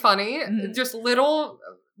very funny. Mm-hmm. Just little,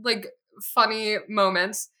 like, funny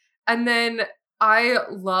moments. And then I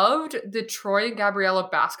loved the Troy and Gabriella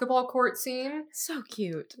basketball court scene. So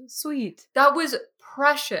cute. Sweet. That was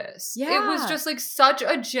precious. Yeah. It was just like such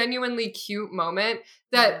a genuinely cute moment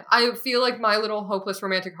that I feel like my little hopeless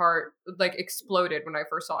romantic heart like exploded when I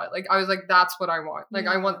first saw it. Like, I was like, that's what I want. Like,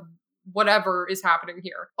 I want whatever is happening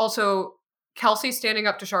here. Also, Kelsey standing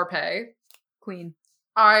up to Sharpay. Queen.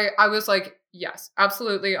 I was like, yes,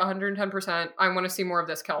 absolutely, 110%. I want to see more of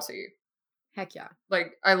this Kelsey. Heck yeah.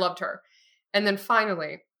 Like, I loved her. And then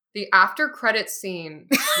finally, the after credits scene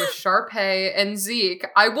with Sharpay and Zeke,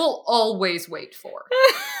 I will always wait for.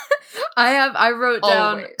 I wrote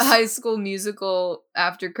down High School Musical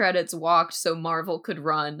after credits walked so Marvel could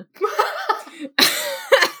run.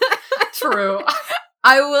 True.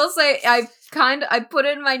 I will say, I put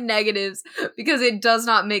it in my negatives because it does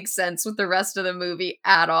not make sense with the rest of the movie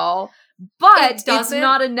at all. But it's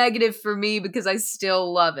not a negative for me because I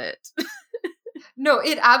still love it. No,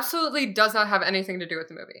 it absolutely does not have anything to do with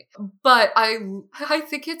the movie. But I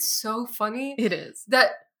think it's so funny. It is.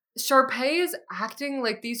 That Sharpay is acting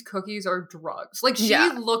like these cookies are drugs. Like, she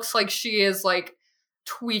looks like she is, like,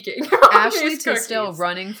 tweaking. Ashley Tisdale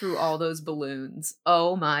running through all those balloons.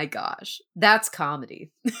 Oh my gosh. That's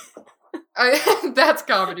comedy. That's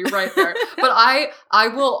comedy right there. But I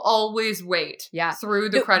will always wait through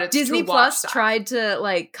the credits. Disney Plus tried to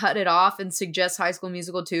like cut it off and suggest High School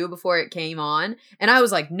Musical 2 before it came on. And I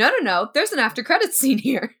was like, no, there's an after credits scene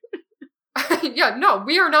here. Yeah, no,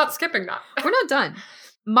 we are not skipping that. We're not done.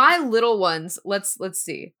 My little ones, let's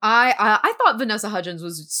see. I thought Vanessa Hudgens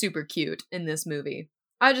was super cute in this movie.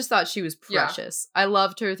 I just thought she was precious. Yeah. I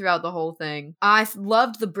loved her throughout the whole thing. I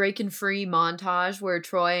loved the Breakin' Free montage where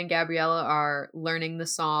Troy and Gabriella are learning the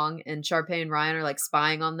song and Sharpay and Ryan are like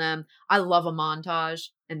spying on them. I love a montage,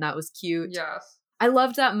 and that was cute. Yes. I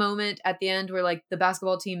loved that moment at the end where like the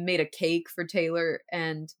basketball team made a cake for Taylor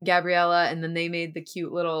and Gabriella, and then they made the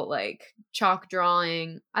cute little like chalk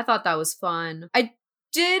drawing. I thought that was fun. I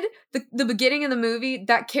did the beginning of the movie,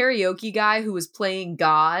 that karaoke guy who was playing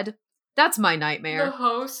God. That's my nightmare. The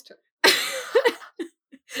host.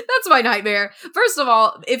 That's my nightmare. First of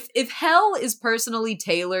all, if hell is personally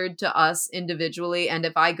tailored to us individually, and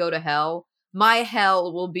if I go to hell, my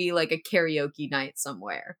hell will be like a karaoke night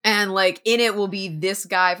somewhere. And like in it will be this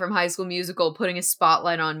guy from High School Musical putting a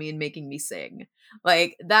spotlight on me and making me sing.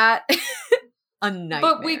 Like that. A nightmare.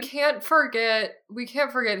 But we can't forget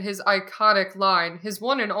his iconic line, his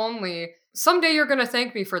one and only, "Someday you're gonna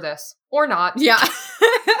thank me for this." Or not. Yeah.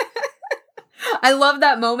 I love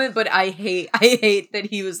that moment, but I hate that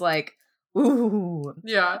he was like, ooh.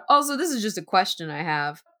 Yeah. Also, this is just a question I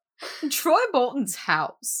have. Troy Bolton's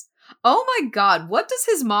house. Oh my god, what does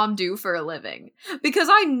his mom do for a living? Because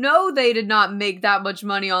I know they did not make that much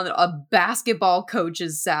money on a basketball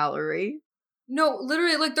coach's salary. No,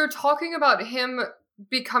 literally, like, they're talking about him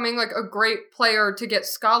becoming, like, a great player to get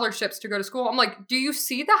scholarships to go to school. I'm like, do you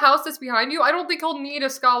see the house that's behind you? I don't think he'll need a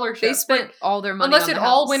scholarship. They spent all their money unless on it the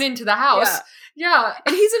all house. went into the house. Yeah.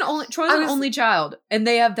 And Troy's an only child, and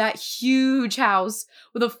they have that huge house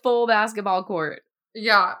with a full basketball court.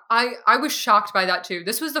 Yeah, I was shocked by that, too.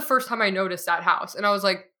 This was the first time I noticed that house, and I was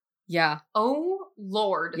like, yeah. Oh,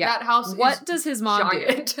 Lord, that house What does his mom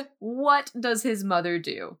giant. do? What does his mother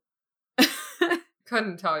do?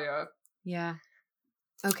 Couldn't tell you. Yeah.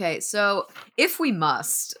 Okay, so if we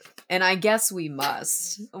must, and I guess we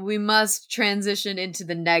must transition into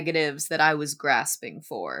the negatives that I was grasping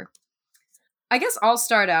for. I guess I'll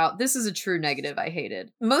start out. This is a true negative I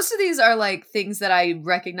hated. Most of these are like things that I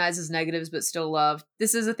recognize as negatives but still love.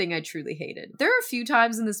 This is a thing I truly hated. There are a few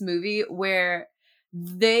times in this movie where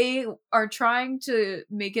they are trying to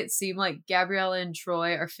make it seem like Gabriella and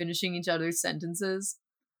Troy are finishing each other's sentences.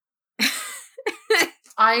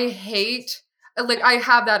 I hate, like, I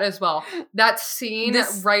have that as well. That scene,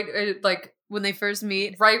 right, like, when they first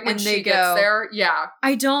meet. Right when she gets there, yeah.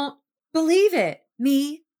 I don't believe it.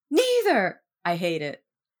 Me neither. I hate it.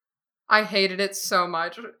 I hated it so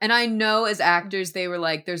much. And I know as actors, they were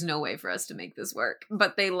like, there's no way for us to make this work.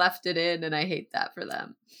 But they left it in, and I hate that for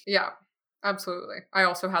them. Yeah, absolutely. I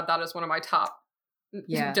also had that as one of my top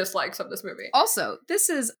dislikes of this movie. Also, this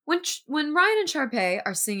is when Ryan and Sharpay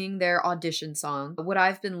are singing their audition song, what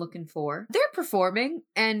I've been looking for. They're performing,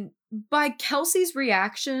 and by Kelsey's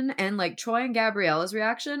reaction and like Troy and Gabriella's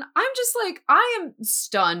reaction, I'm just like, I am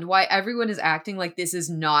stunned why everyone is acting like this is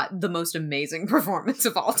not the most amazing performance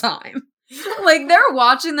of all time. Like they're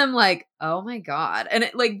watching them like, oh my god, and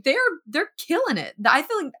like they're killing it. I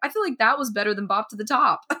feel like that was better than Bop to the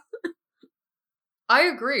Top. I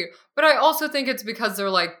agree. But I also think it's because they're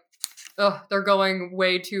like, they're going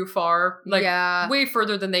way too far. Like, way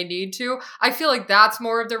further than they need to. I feel like that's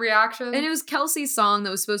more of the reaction. And it was Kelsey's song that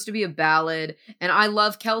was supposed to be a ballad. And I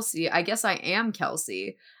love Kelsey. I guess I am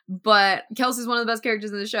Kelsey. But Kelsey's one of the best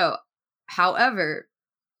characters in the show. However,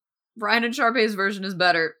 Ryan and Sharpay's version is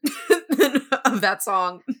better of that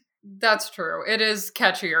song. That's true. It is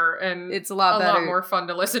catchier. And it's a lot more fun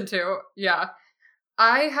to listen to. Yeah.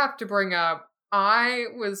 I have to bring up, I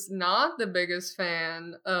was not the biggest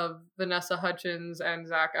fan of Vanessa Hudgens and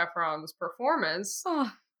Zac Efron's performance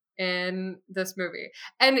in this movie.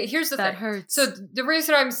 And here's the thing. That hurts. So the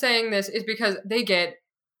reason I'm saying this is because they get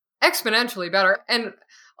exponentially better. And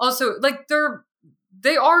also, like,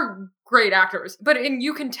 they are great actors. And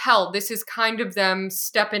you can tell this is kind of them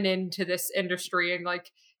stepping into this industry and,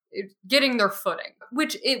 like, getting their footing.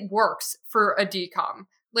 Which it works for a DCOM.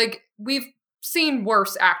 Like, we've seen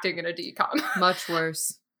worse acting in a DCOM. Much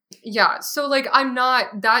worse. Yeah, so, like,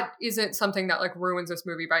 that isn't something that, like, ruins this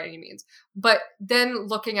movie by any means. But then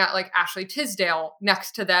looking at, like, Ashley Tisdale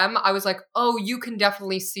next to them, I was like, oh, you can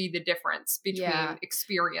definitely see the difference between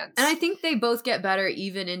experience. And I think they both get better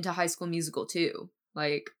even into High School Musical, too.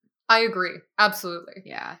 Like, I agree. Absolutely.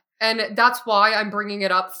 Yeah. And that's why I'm bringing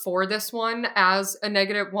it up for this one as a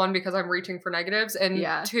 -1, because I'm reaching for negatives, and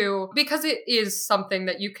 2, because it is something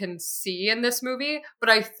that you can see in this movie, but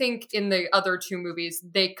I think in the other 2 movies,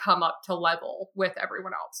 they come up to level with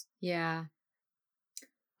everyone else. Yeah.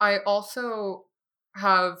 I also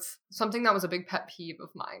have something that was a big pet peeve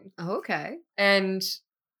of mine. Okay. And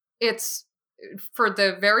it's for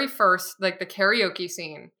the very first, like, the karaoke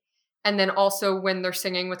scene, and then also when they're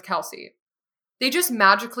singing with Kelsey. They just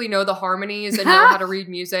magically know the harmonies and know how to read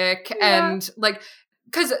music. And, like,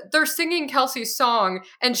 because they're singing Kelsey's song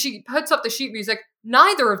and she puts up the sheet music.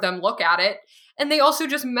 Neither of them look at it. And they also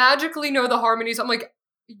just magically know the harmonies. I'm like,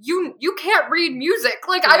 you can't read music.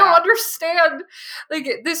 Like, I don't understand.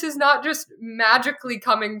 Like, this is not just magically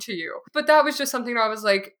coming to you. But that was just something I was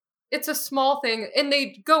like, it's a small thing. And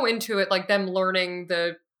they go into it, like, them learning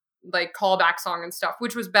the, like, callback song and stuff,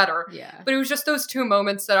 which was better. Yeah. But it was just those 2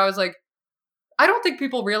 moments that I was like, I don't think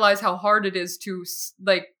people realize how hard it is to,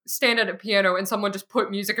 like, stand at a piano and someone just put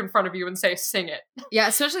music in front of you and say, sing it. Yeah,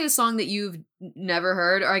 especially a song that you've never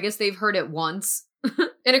heard, or I guess they've heard it once.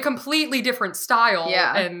 In a completely different style.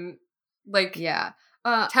 Yeah. And, like,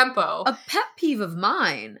 tempo. A pet peeve of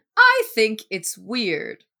mine, I think it's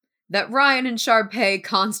weird that Ryan and Sharpay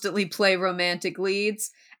constantly play romantic leads,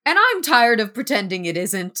 and I'm tired of pretending it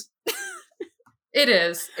isn't. It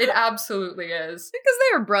is. It absolutely is. Because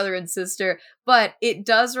they are brother and sister. But it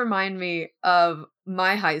does remind me of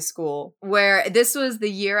my high school, where this was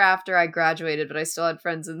the year after I graduated, but I still had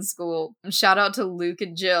friends in school. Shout out to Luke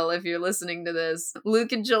and Jill if you're listening to this.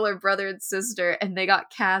 Luke and Jill are brother and sister, and they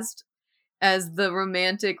got cast as the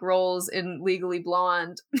romantic roles in Legally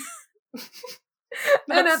Blonde.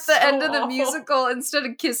 And at the end of the musical, instead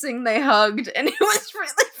of kissing, they hugged, and it was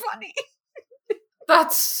really funny.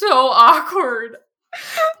 That's so awkward.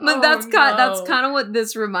 But that's kind of what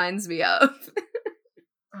this reminds me of.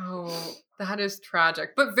 Oh, that is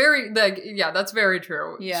tragic. But very, like, that's very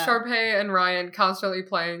true. Yeah. Sharpay and Ryan constantly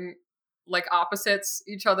playing, like, opposites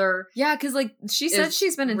each other. Yeah, because, like, she said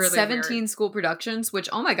she's been in really 17 weird school productions, which,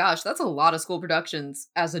 oh my gosh, that's a lot of school productions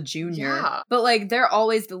as a junior. Yeah. But, like, they're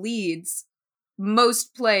always the leads.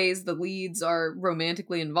 Most plays, the leads are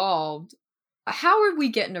romantically involved. How are we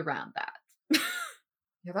getting around that?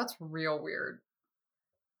 Yeah, that's real weird.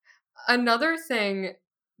 Another thing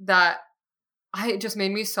that just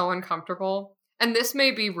made me so uncomfortable, and this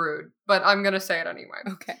may be rude, but I'm going to say it anyway.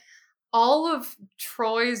 Okay. All of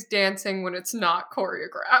Troy's dancing when it's not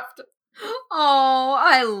choreographed. Oh,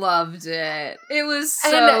 I loved it. It was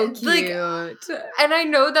so cute. Like, and I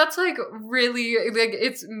know that's, like, really, like,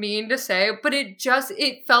 it's mean to say, but it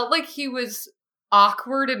felt like he was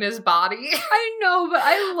awkward in his body. I know, but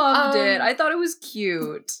I loved it. I thought it was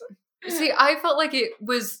cute. See, I felt like it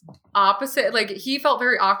was opposite. Like, he felt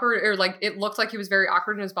very awkward, or, like, it looked like he was very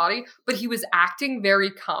awkward in his body, but he was acting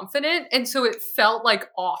very confident, and so it felt, like,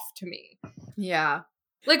 off to me. Yeah.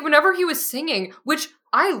 Like, whenever he was singing, which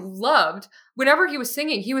I loved, whenever he was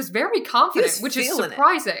singing, he was very confident, which is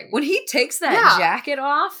surprising. When he takes that jacket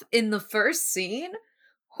off in the first scene,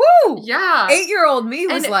 whoo! Yeah. 8-year-old me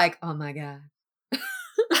was like, oh my God.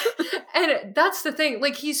 And that's the thing,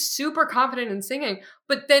 like, he's super confident in singing,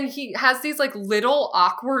 but then he has these, like, little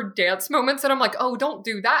awkward dance moments, and I'm like, oh, don't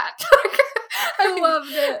do that. I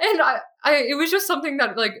loved it. And it was just something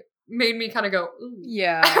that, like, made me kind of go, ooh,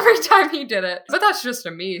 yeah, every time he did it. But that's just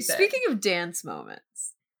a me thing. Speaking of dance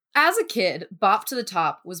moments, as a kid, Bop to the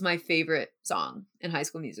Top was my favorite song in High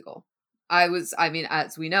School Musical.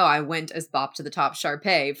 As we know, I went as Bop to the Top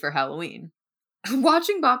Sharpay for Halloween.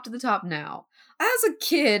 Watching Bop to the Top now, as a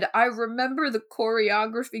kid, I remember the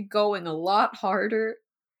choreography going a lot harder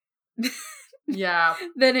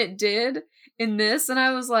than it did in this. And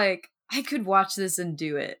I was like, I could watch this and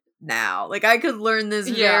do it now. Like, I could learn this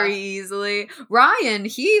very easily. Ryan,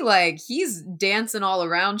 he's dancing all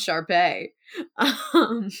around Sharpay.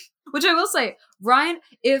 Which I will say, Ryan,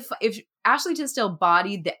 if Ashley Tisdale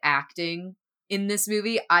bodied the acting in this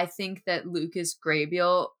movie, I think that Lucas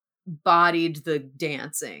Grabeel bodied the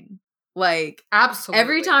dancing. Like, absolutely.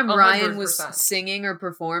 Every time 100%. Ryan was singing or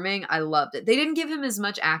performing, I loved it. They didn't give him as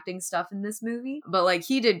much acting stuff in this movie, but, like,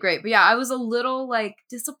 he did great. But yeah, I was a little, like,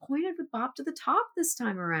 disappointed with Bop to the Top this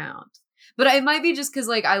time around. But it might be just because,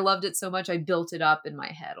 like, I loved it so much, I built it up in my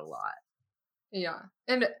head a lot. Yeah.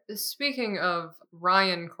 And speaking of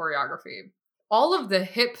Ryan choreography, all of the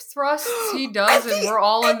hip thrusts he does and we're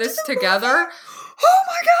all in this together. Oh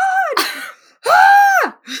my god!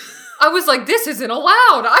 Ah! I was like, this isn't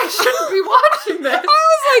allowed. I shouldn't be watching this. I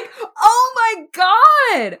was like, oh my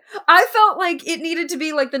god! I felt like it needed to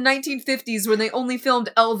be like the 1950s when they only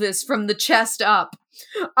filmed Elvis from the chest up.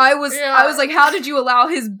 I was like, how did you allow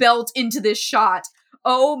his belt into this shot?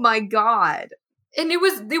 Oh my god. And it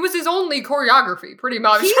was his only choreography, pretty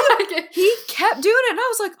much. He kept doing it, and I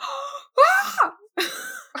was like, ah!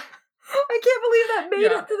 I can't believe that made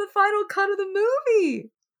it to the final cut of the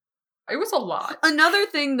movie. It was a lot. Another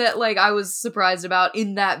thing that like I was surprised about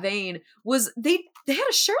in that vein was they had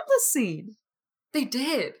a shirtless scene. They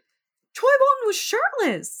did. Troy Bolton was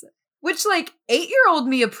shirtless, which like 8-year-old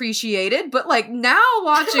me appreciated, but like now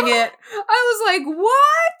watching it, I was like,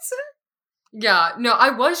 what? Yeah, no, I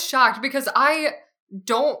was shocked because I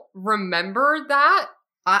don't remember that.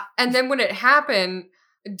 And then when it happened,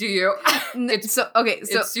 do you?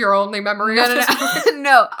 It's your only memory.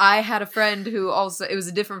 No, I had a friend who also, it was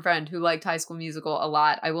a different friend who liked High School Musical a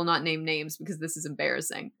lot. I will not name names because this is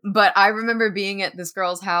embarrassing. But I remember being at this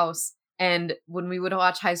girl's house, and when we would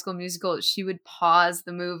watch High School Musical, she would pause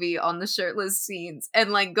the movie on the shirtless scenes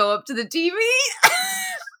and like go up to the TV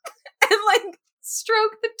and like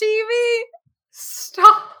stroke the TV.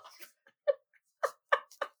 Stop.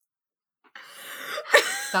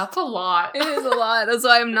 That's a lot. It is a lot. That's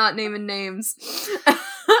why I'm not naming names.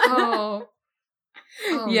 Oh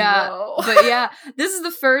yeah. No. But yeah, this is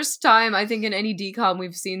the first time I think in any DCOM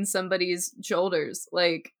we've seen somebody's shoulders.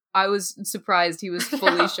 Like, I was surprised he was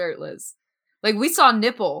fully shirtless. Like, we saw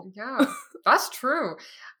nipple. Yeah, that's true.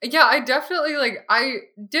 Yeah, I definitely, like, I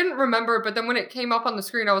didn't remember, but then when it came up on the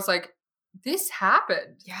screen, I was like, this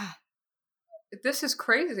happened. Yeah. This is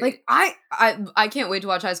crazy. Like, I can't wait to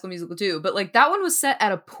watch High School Musical 2, but like that one was set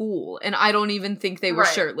at a pool, and I don't even think they were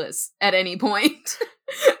shirtless at any point.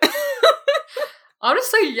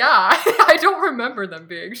 Honestly, yeah. I don't remember them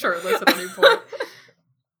being shirtless at any point.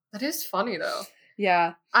 That is funny though.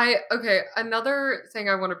 Yeah. Another thing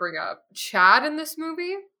I want to bring up. Chad in this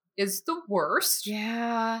movie is the worst.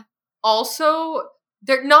 Yeah. Also,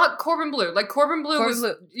 they're not Corbin Bleu. Like Corbin Bleu was,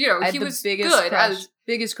 you know, he was good.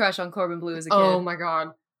 Biggest crush on Corbin Bleu as a kid. Oh my god.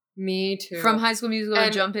 Me too. From High School Musical to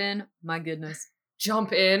Jump In, my goodness.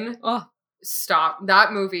 Jump In? Oh. Stop.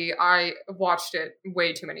 That movie, I watched it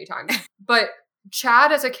way too many times. But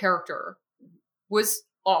Chad as a character was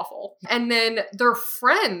awful. And then their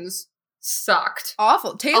friends sucked.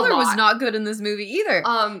 Awful. Taylor was not good in this movie either.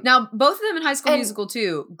 Now, both of them in High School Musical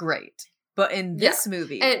 2, great. But in this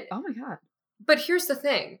movie, oh my god. But here's the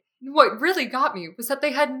thing. What really got me was that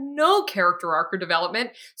they had no character arc or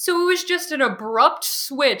development. So it was just an abrupt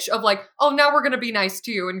switch of like, oh, now we're going to be nice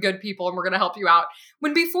to you and good people and we're going to help you out.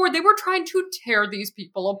 When before they were trying to tear these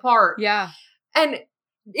people apart. Yeah. And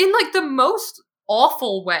in like the most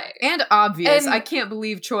awful way. And obvious. I can't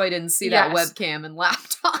believe Troy didn't see that webcam and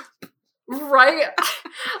laptop. Right?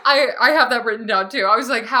 I have that written down too. I was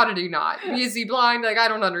like, how did he not? Is he blind? Like, I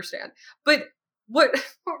don't understand. But what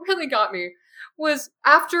really got me was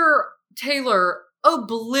after Taylor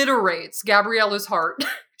obliterates Gabriella's heart,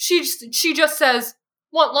 she just says,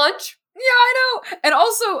 "Want lunch?" Yeah, I know. And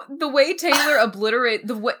also the way Taylor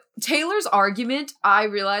Taylor's argument, I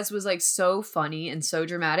realized was like so funny and so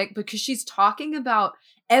dramatic because she's talking about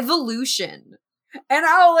evolution. And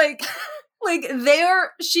how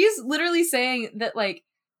she's literally saying that like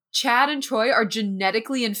Chad and Troy are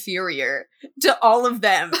genetically inferior to all of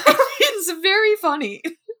them. It's very funny.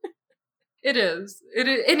 It is. And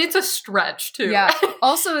it's a stretch, too. Yeah.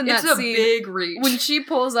 Also in that scene, scene, it's a big reach. When she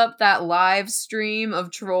pulls up that live stream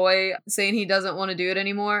of Troy saying he doesn't want to do it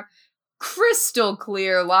anymore, crystal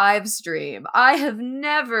clear live stream. I have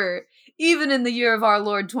never, even in the year of our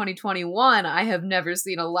Lord 2021, I have never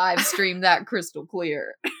seen a live stream that crystal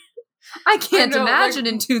clear. I can't imagine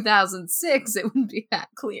in 2006 it would be that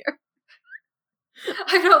clear.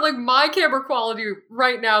 I know, like, my camera quality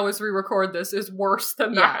right now as we record this is worse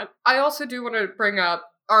than that. I also do want to bring up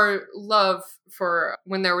our love for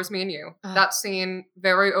When There Was Me and You. That scene,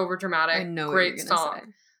 very overdramatic. I know great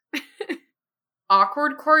song.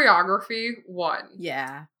 Awkward choreography, 1.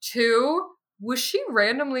 Yeah. 2, was she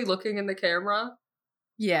randomly looking in the camera?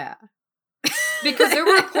 Yeah. Because there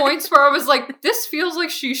were points where I was like, this feels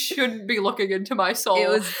like she shouldn't be looking into my soul. It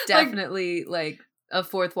was definitely like a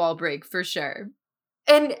fourth wall break for sure.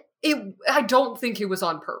 And I don't think it was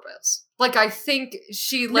on purpose. Like, I think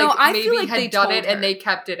she, maybe had done it and they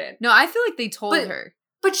kept it in. No, I feel like they told her.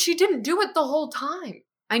 But she didn't do it the whole time.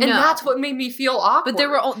 I know. And that's what made me feel awkward.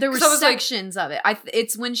 But there were sections of it.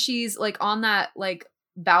 It's when she's, like, on that, like,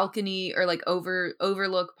 balcony or like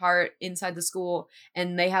overlook part inside the school,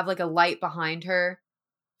 and they have like a light behind her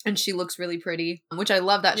and she looks really pretty, which I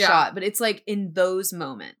love that shot, but it's like in those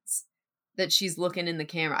moments that she's looking in the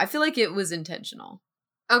camera. I feel like it was intentional.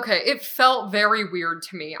 Okay, it felt very weird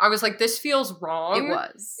to me. I was like, this feels wrong. It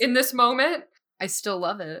was. In this moment. I still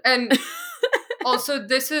love it. And also,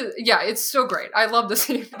 this is, it's so great. I love the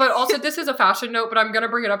scene. But also, this is a fashion note, but I'm going to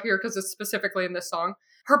bring it up here because it's specifically in this song.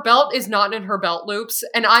 Her belt is not in her belt loops,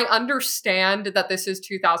 and I understand that this is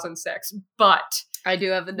 2006, but... I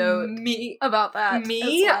do have a note about that.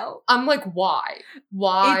 Me? As well. I'm like, why?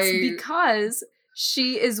 Why? It's because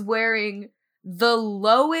she is wearing the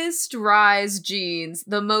lowest rise jeans,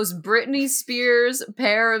 the most Britney Spears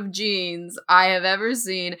pair of jeans I have ever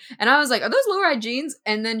seen. And I was like, are those low rise jeans?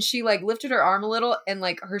 And then she like lifted her arm a little and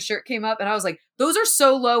like her shirt came up and I was like, those are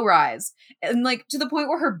so low rise. And like to the point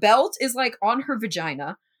where her belt is like on her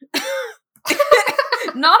vagina.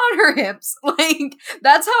 Not on her hips. Like,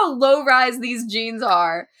 that's how low rise these jeans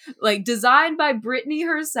are. Like, designed by Britney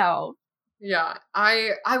herself. Yeah,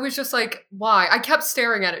 I was just like, why? I kept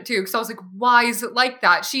staring at it too, because I was like, why is it like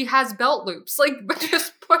that? She has belt loops. Like,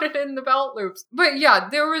 just put it in the belt loops. But yeah,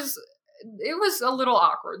 it was a little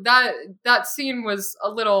awkward. That scene was a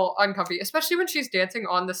little uncomfy, especially when she's dancing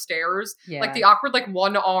on the stairs. Yeah. Like the awkward, like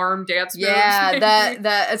one arm dance moves. Yeah,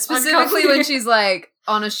 that specifically when she's like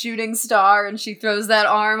on a shooting star and she throws that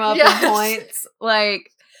arm up and points. Like,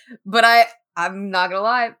 but I'm not gonna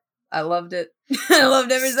lie, I loved it. I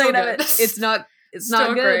loved every second of it. It's not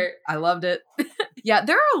good. Great. I loved it. Yeah,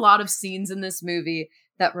 there are a lot of scenes in this movie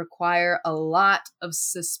that require a lot of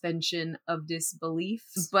suspension of disbelief.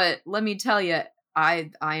 But let me tell you, I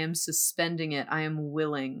am suspending it. I am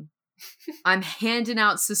willing. I'm handing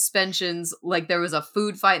out suspensions like there was a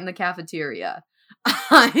food fight in the cafeteria.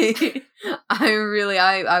 I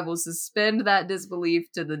will suspend that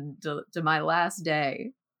disbelief to my last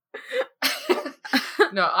day.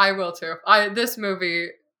 No, I will too. This movie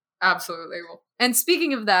absolutely will. And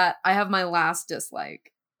speaking of that, I have my last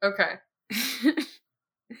dislike. Okay.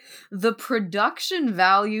 The production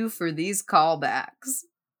value for these callbacks.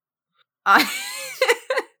 I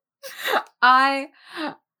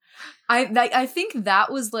think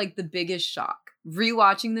that was like the biggest shock.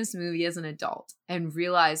 Rewatching this movie as an adult and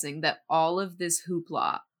realizing that all of this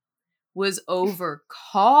hoopla was over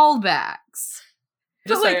callbacks.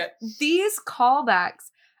 Just say it. These callbacks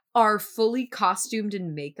are fully costumed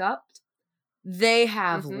and makeup. They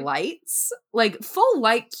have lights, like full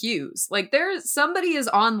light cues. Like somebody is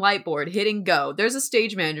on Lightboard hitting go. There's a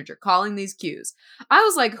stage manager calling these cues. I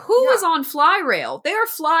was like, who is on fly rail? They are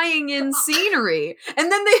flying in scenery.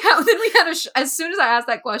 And then we had as soon as I asked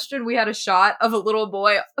that question, we had a shot of a little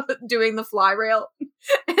boy doing the fly rail.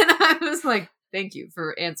 And I was like, thank you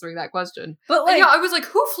for answering that question. But like, yeah, I was like,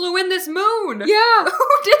 who flew in this moon? Yeah. Who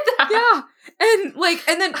did that? Yeah.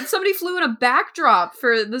 And then somebody flew in a backdrop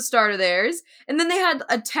for the start of theirs. And then they had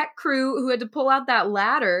a tech crew who had to pull out that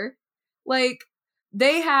ladder. Like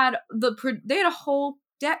they had a whole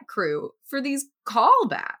deck crew for these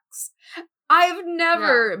callbacks. I've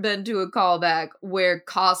never been to a callback where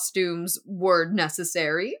costumes were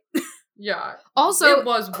necessary. Yeah. Also, it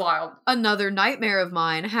was wild. Another nightmare of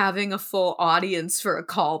mine, having a full audience for a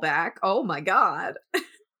callback. Oh my God.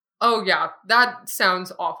 Oh yeah, that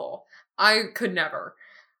sounds awful. I could never.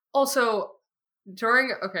 Also,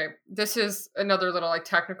 this is another little like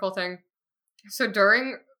technical thing. So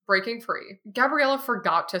during Breaking Free, Gabriella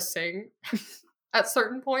forgot to sing at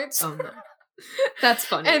certain points. Oh no. That's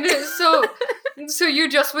funny. And so you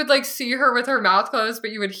just would like see her with her mouth closed,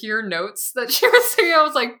 but you would hear notes that she was singing. I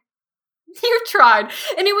was like, you tried.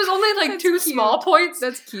 And it was only like two small points.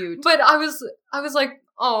 That's cute. But I was like,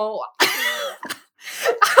 oh.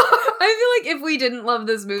 I feel like if we didn't love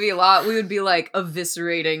this movie a lot, we would be like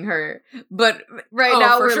eviscerating her. But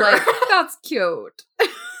now we're like, that's cute.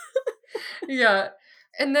 Yeah.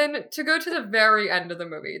 And then to go to the very end of the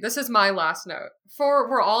movie, this is my last note.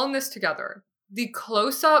 We're all in this together. The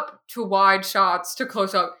close-up to wide shots to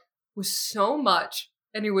close-up was so much,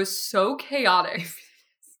 and it was so chaotic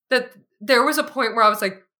that there was a point where I was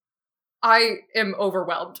like, I am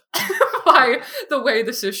overwhelmed by the way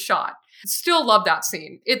this is shot. Still love that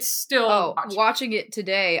scene. It's still watching it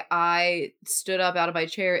today, I stood up out of my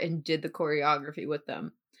chair and did the choreography with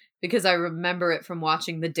them because I remember it from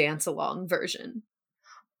watching the dance along version.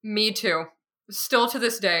 Me too. Still to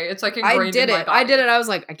this day, it's like ingrained in my body. I did it. I was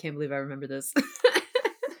like, I can't believe I remember this.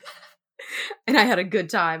 And I had a good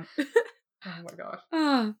time. Oh my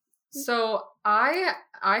gosh. So I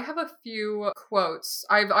have a few quotes.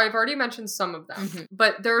 I've already mentioned some of them,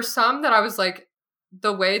 but there are some that I was like,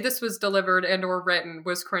 the way this was delivered and or written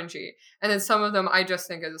was cringy. And then some of them I just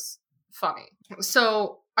think is funny.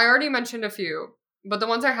 So I already mentioned a few, but the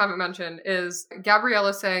ones I haven't mentioned is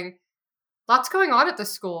Gabriella saying, "Lots going on at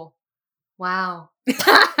this school. Wow."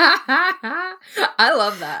 I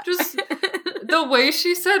love that. Just the way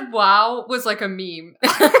she said wow was like a meme.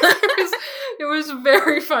 It was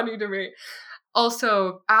very funny to me.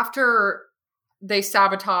 Also, after they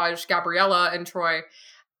sabotage Gabriella and Troy,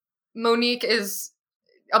 Monique is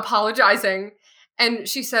apologizing and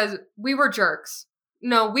she says, "We were jerks.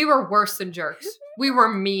 No, we were worse than jerks. We were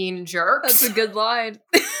mean jerks." That's a good line.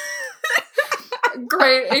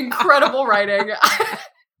 Great, incredible writing.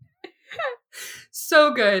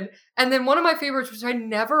 So good. And then one of my favorites, which I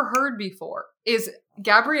never heard before, is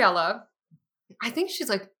Gabriella. I think she's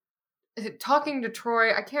like talking to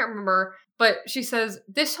Troy. I can't remember. But she says,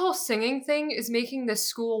 "This whole singing thing is making this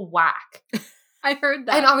school whack." I heard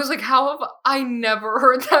that. And I was like, how have I never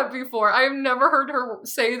heard that before? I have never heard her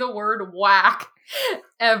say the word whack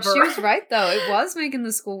ever. She was right, though. It was making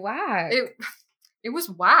the school whack. It was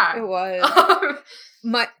whack. It was.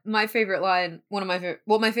 My favorite line,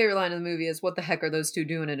 my favorite line in the movie is, "What the heck are those two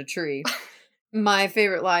doing in a tree?" My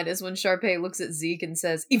favorite line is when Sharpay looks at Zeke and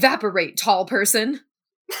says, "Evaporate, tall person."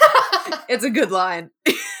 It's a good line.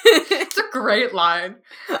 It's a great line.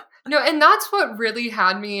 No, and that's what really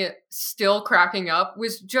had me still cracking up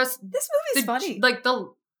was just this movie's funny. Like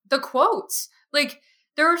the quotes. Like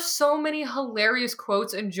there are so many hilarious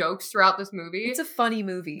quotes and jokes throughout this movie. It's a funny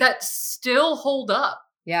movie that still hold up.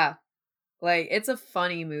 Yeah. Like it's a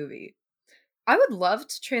funny movie. I would love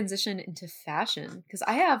to transition into fashion because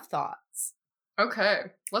I have thoughts. Okay,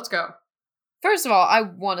 let's go. First of all, I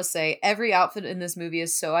want to say every outfit in this movie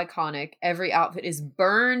is so iconic. Every outfit is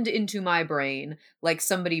burned into my brain like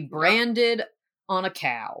somebody branded on a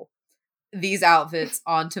cow these outfits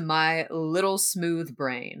onto my little smooth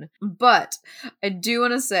brain. But I do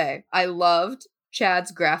want to say I loved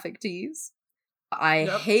Chad's graphic tees. I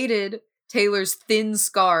hated Taylor's thin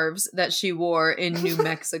scarves that she wore in New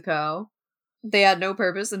Mexico. They had no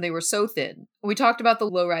purpose and they were so thin. We talked about the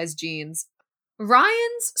low-rise jeans.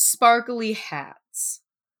 Ryan's sparkly hats.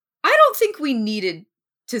 I don't think we needed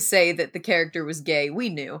to say that the character was gay. We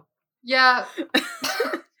knew. Yeah.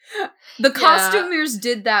 The costumers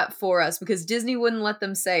did that for us because Disney wouldn't let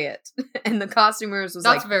them say it. And the costumers was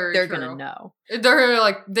That's like, very they're true. gonna know. They're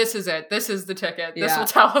like, this is it. This is the ticket. This will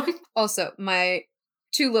tell them. Also, my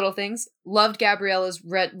two little things. Loved Gabriella's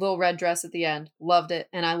little red dress at the end. Loved it.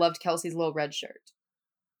 And I loved Kelsey's little red shirt.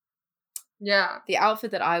 Yeah. The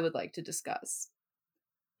outfit that I would like to discuss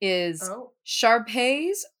is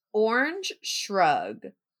Sharpay's orange shrug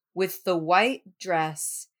with the white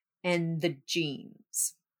dress and the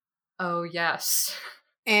jeans. Oh, yes.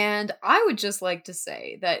 And I would just like to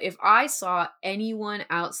say that if I saw anyone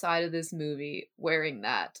outside of this movie wearing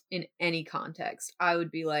that in any context, I would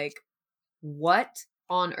be like, what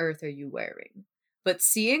on earth are you wearing? But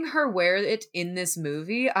seeing her wear it in this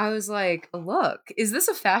movie, I was like, look, is this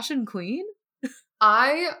a fashion queen?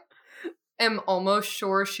 I am almost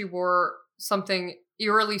sure she wore something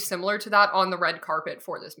eerily similar to that on the red carpet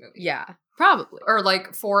for this movie. Yeah, probably. Or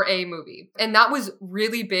like for a movie. And that was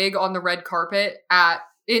really big on the red carpet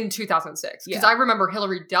in 2006. Because I remember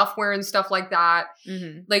Hilary Duff wearing stuff like that.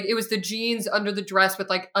 Mm-hmm. Like it was the jeans under the dress with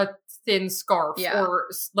like a thin scarf or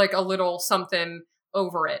like a little something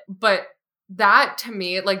over it. But that to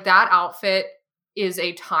me, like that outfit is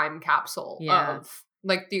a time capsule of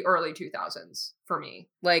like the early 2000s for me.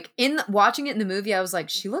 Like watching it in the movie, I was like,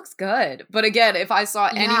 she looks good. But again, if I saw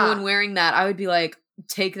anyone wearing that, I would be like,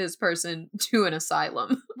 take this person to an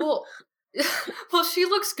asylum. Well, she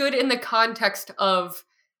looks good in the context of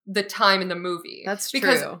the time in the movie. That's true.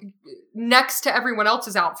 Because next to everyone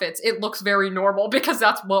else's outfits, it looks very normal because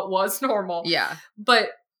that's what was normal. Yeah. But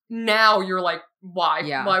now you're like, why?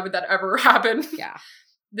 Yeah. Why would that ever happen? Yeah.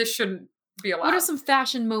 This shouldn't be allowed. What are some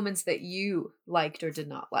fashion moments that you liked or did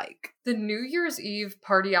not like? The New Year's Eve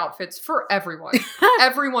party outfits for everyone.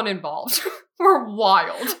 Everyone involved were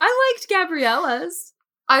wild. I liked Gabriella's.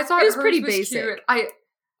 I thought it was hers pretty was basic.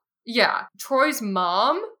 Cute. Troy's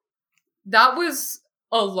mom, that was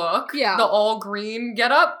a look. Yeah. The all green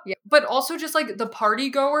getup. Yeah. But also just like the party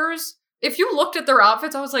goers. If you looked at their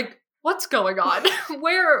outfits, I was like, what's going on?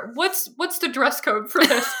 What's the dress code for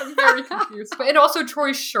this? I'm very confused. And also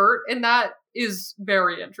Troy's shirt in that is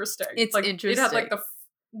very interesting. It's like, interesting. It had like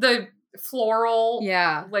the floral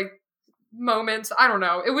like moments. I don't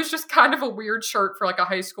know. It was just kind of a weird shirt for like a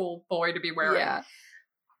high school boy to be wearing. Yeah.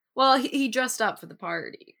 Well, he dressed up for the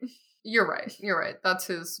party. You're right. That's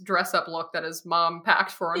his dress up look that his mom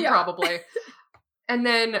packed for him probably. And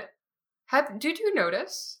then Did you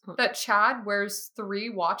notice that Chad wears 3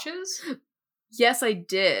 watches? Yes, I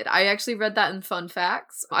did. I actually read that in Fun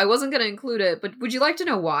Facts. I wasn't going to include it, but would you like to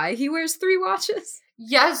know why he wears 3 watches?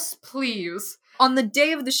 Yes, please. On the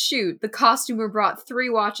day of the shoot, the costumer brought 3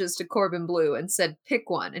 watches to Corbin Bleu and said, pick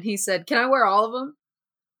one. And he said, can I wear all of them?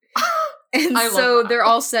 And so they're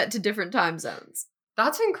all set to different time zones.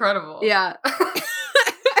 That's incredible. Yeah.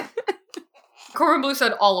 Corbin Bleu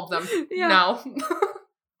said all of them. Yeah. Now.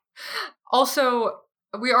 Also,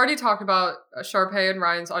 we already talked about Sharpay and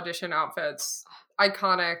Ryan's audition outfits.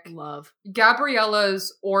 Iconic. Love.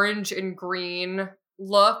 Gabriella's orange and green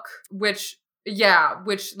look, which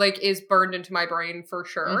like is burned into my brain for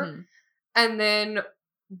sure. Mm-hmm. And then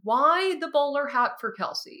why the bowler hat for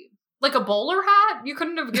Kelsey? Like a bowler hat? You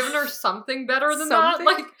couldn't have given her something better than that?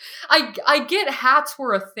 Like, I get hats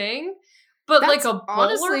were a thing, but like a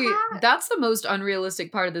bowler hat? That's the most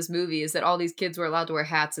unrealistic part of this movie, is that all these kids were allowed to wear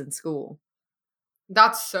hats in school.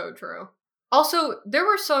 That's so true. Also, there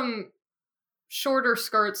were some shorter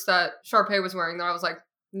skirts that Sharpay was wearing that I was like,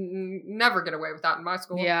 never get away with that in my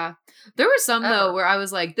school. Yeah. There were some, though, where I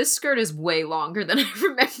was like, this skirt is way longer than I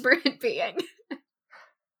remember it being.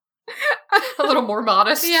 A little more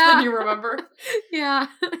modest than you remember. Yeah.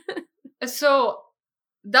 So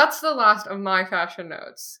that's the last of my fashion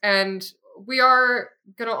notes. And we are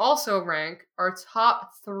going to also rank our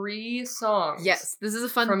top 3 songs. Yes, this is a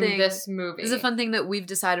fun thing. From this movie. This is a fun thing that we've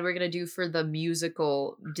decided we're going to do for the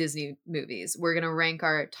musical Disney movies. We're going to rank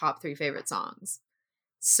our top 3 favorite songs.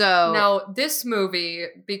 So now this movie,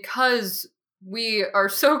 because we are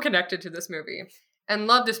so connected to this movie and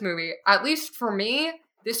love this movie, at least for me,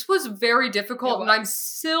 this was very difficult, and I'm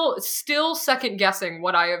still second guessing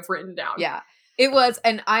what I have written down. Yeah, it was,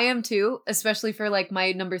 and I am too, especially for like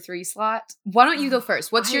my number 3 slot. Why don't you go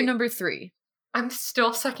first? What's your number 3? I'm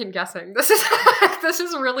still second guessing. This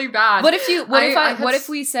is really bad. What if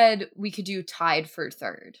we said we could do tied for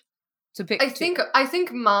 3rd to pick? I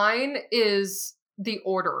think mine is the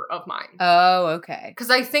order of mine. Oh, okay.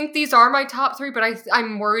 Because I think these are my top 3, but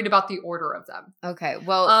I'm worried about the order of them. Okay,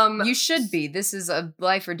 well, you should be. This is a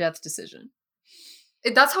life or death decision.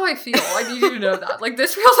 That's how I feel. I need you to know that. Like,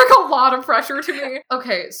 this feels like a lot of pressure to me.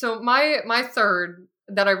 Okay, so my 3rd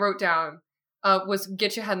that I wrote down was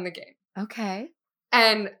Get Your Head in the Game. Okay.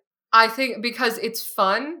 And I think because it's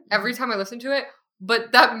fun every time I listen to it,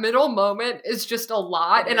 but that middle moment is just a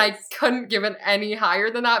lot, and I couldn't give it any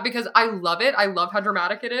higher than that because I love it. I love how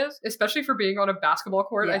dramatic it is, especially for being on a basketball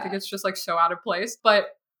court. Yeah. I think it's just like so out of place. But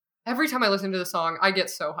every time I listen to the song, I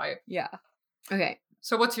get so hyped. Yeah. Okay.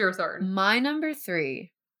 So what's your 3rd? My number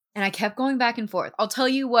 3, and I kept going back and forth. I'll tell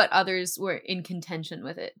you what others were in contention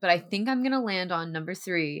with it, but I think I'm going to land on number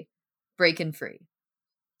 3, Breakin' Free.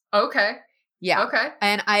 Okay. Yeah. Okay.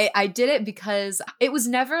 And I did it because it was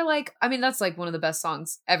never like, I mean, that's like one of the best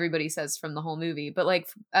songs everybody says from the whole movie. But like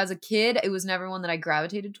as a kid, it was never one that I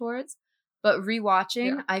gravitated towards. But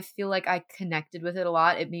rewatching, I feel like I connected with it a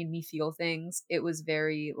lot. It made me feel things. It was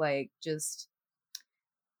very like just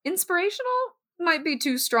inspirational. Might be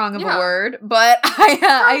too strong of a word, but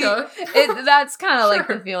that's kind of like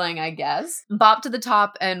the feeling, I guess. Bop to the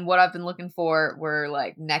Top and What I've Been Looking For were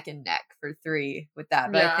like neck and neck for 3 with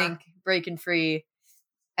that. But I think Breakin' Free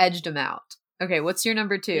edged them out. Okay, what's your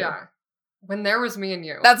number 2? Yeah. When There Was Me and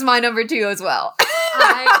You. That's my number 2 as well.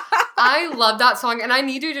 I love that song, and I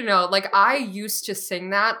need you to know, like, I used to sing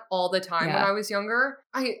that all the time when I was younger.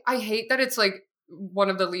 I hate that it's like one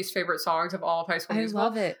of the least favorite songs of all of High School Musical. I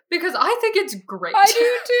love it because I think it's great. I do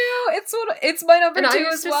too. It's my number 2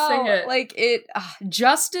 as well. Sing it. Like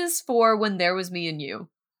justice for When There Was Me and You.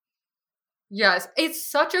 Yes, it's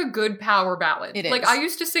such a good power ballad. It is. Like, I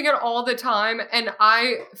used to sing it all the time, and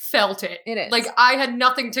I felt it. It is. Like, I had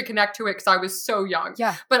nothing to connect to it because I was so young.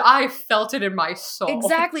 Yeah. But I felt it in my soul.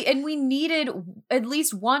 Exactly, and we needed at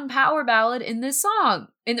least one power ballad in this song,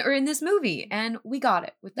 in this movie, and we got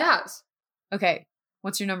it with that. Yes. Okay,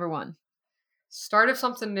 what's your number 1? Start of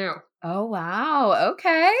Something New. Oh, wow,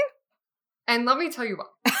 okay. And let me tell you what.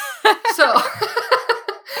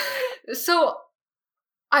 So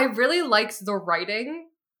I really liked the writing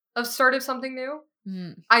of Start of Something New.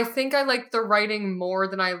 Mm. I think I liked the writing more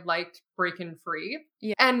than I liked Breakin' Free.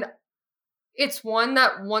 Yeah. And it's one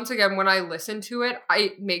that, once again, when I listen to it,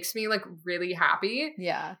 it makes me, like, really happy.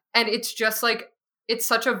 Yeah. And it's just, like, it's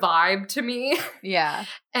such a vibe to me. Yeah.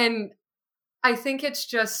 And I think it's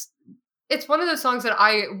one of those songs that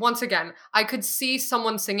I could see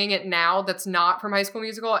someone singing it now that's not from High School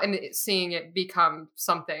Musical and seeing it become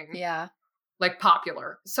something. Yeah. Like,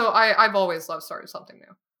 popular. So I've always loved Start of Something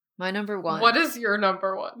New. My number 1. What is your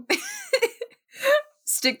number 1?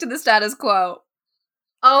 Stick to the Status Quo.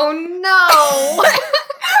 Oh no!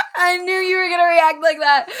 I knew you were going to react like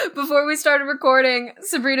that. Before we started recording,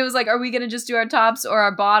 Sabrina was like, are we going to just do our tops or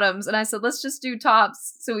our bottoms? And I said, let's just do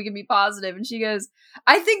tops so we can be positive. And she goes,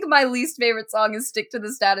 I think my least favorite song is Stick to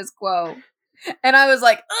the Status Quo. And I was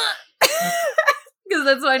like, because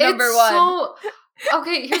that's my number one.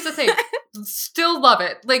 Okay, here's the thing. Still love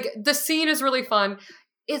it. Like, the scene is really fun.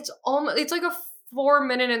 It's like a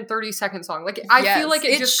 4-minute and 30-second song. Like, I feel like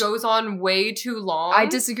it just goes on way too long. I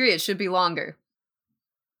disagree. It should be longer.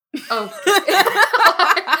 Oh,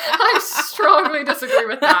 I strongly disagree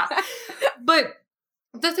with that. But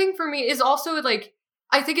the thing for me is also, like,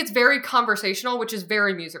 I think it's very conversational, which is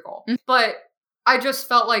very musical. Mm-hmm. But I just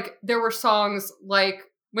felt like there were songs like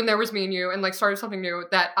When There Was Me and You and like Started Something New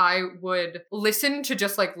that I would listen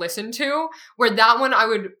to, where that one I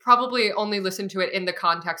would probably only listen to it in the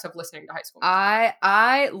context of listening to High School Musical.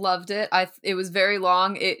 I loved it. It was very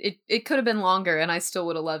long. It could have been longer and I still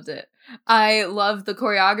would have loved it. I love the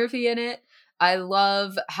choreography in it. I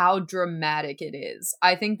love how dramatic it is.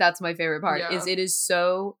 I think that's my favorite part, is it is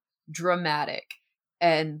so dramatic.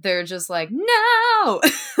 And they're just like, no!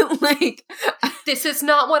 Like, this is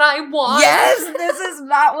not what I want. Yes, this is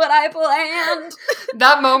not what I planned.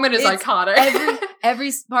 That moment is iconic.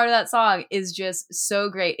 Every part of that song is just so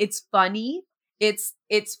great. It's funny. It's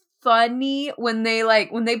funny when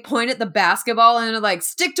they point at the basketball and they're like,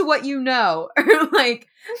 stick to what you know. Or like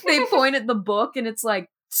they point at the book and it's like,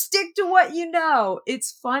 stick to what you know.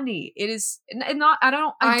 It's funny. It is not. I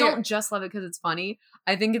don't just love it because it's funny.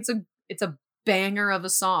 I think it's a banger of a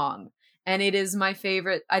song, and it is my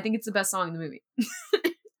favorite. I think it's the best song in the movie.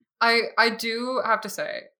 I do have to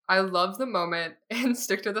say, I love the moment in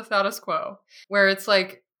Stick to the Status Quo where it's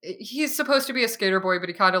like, he's supposed to be a skater boy, but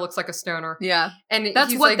he kind of looks like a stoner. Yeah. And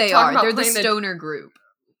that's what they are. They're the stoner group.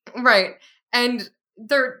 Right. And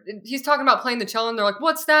he's talking about playing the cello, and they're like,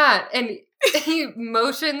 what's that? And he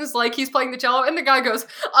motions like he's playing the cello, and the guy goes,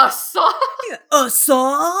 a saw? A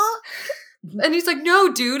saw? And he's like,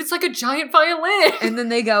 no, dude, it's like a giant violin. And then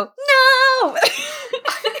they go, no!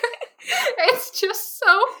 It's just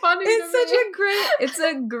so funny. It's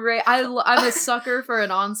a great, I'm a sucker for an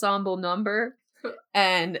ensemble number.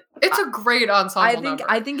 And it's a great ensemble number.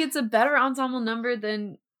 I think it's a better ensemble number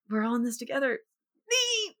than We're All in This Together.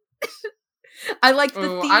 I like the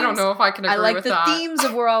themes. I don't know if I can agree with that. I like the themes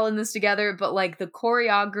of We're All in This Together, but like the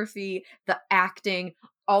choreography, the acting,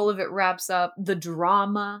 all of it wraps up. The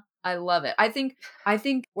drama, I love it. I think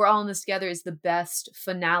We're All in This Together is the best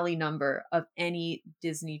finale number of any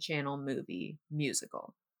Disney Channel movie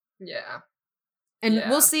musical. Yeah. And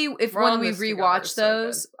we'll see if when we rewatch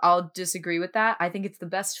those, I'll disagree with that. I think it's the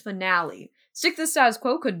best finale. Stick to the Status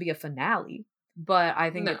Quo could be a finale, but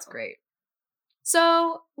I think it's great.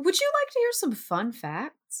 So, would you like to hear some fun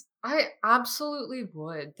facts? I absolutely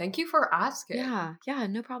would. Thank you for asking. Yeah,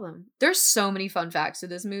 no problem. There's so many fun facts to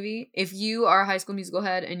this movie. If you are a High School Musical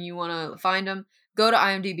head and you want to find them, go to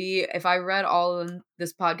IMDb. If I read all of them,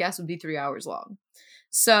 this podcast would be 3 hours long.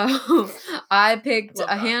 So, I picked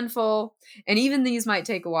a handful, and even these might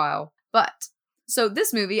take a while. But, so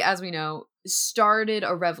this movie, as we know, started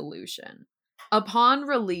a revolution. Upon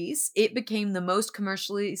release, it became the most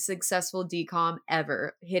commercially successful DCOM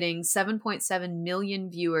ever, hitting 7.7 million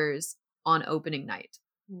viewers on opening night.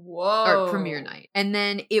 Whoa. Or premiere night. And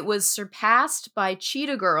then it was surpassed by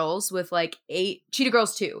Cheetah Girls with like Cheetah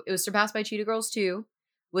Girls 2. It was surpassed by Cheetah Girls 2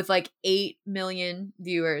 with like 8 million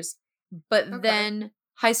viewers. But then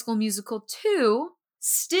High School Musical 2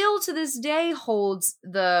 still to this day holds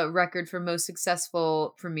the record for most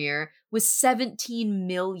successful premiere with 17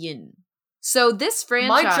 million. So this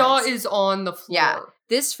franchise... My jaw is on the floor. Yeah,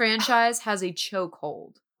 this franchise has a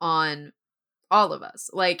chokehold on all of us.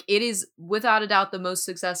 Like, it is, without a doubt, the most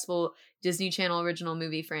successful Disney Channel original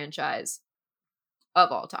movie franchise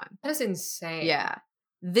of all time. That is insane. Yeah.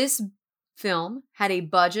 This film had a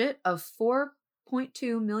budget of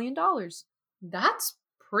 $4.2 million. That's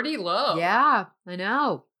pretty low. Yeah, I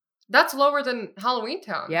know. That's lower than Halloween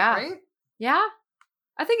Town, right? Yeah.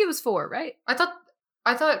 I think it was 4, right? I thought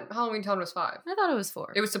Halloween Town was 5. I thought it was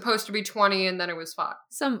 4. It was supposed to be 20 and then it was 5.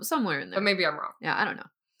 Somewhere in there. But maybe I'm wrong. Yeah, I don't know.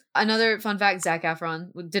 Another fun fact, Zac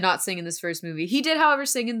Efron did not sing in this first movie. He did, however,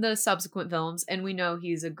 sing in the subsequent films, and we know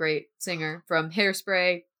he's a great singer from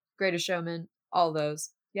Hairspray, Greatest Showman, all those.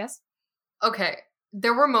 Yes? Okay.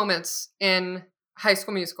 There were moments in High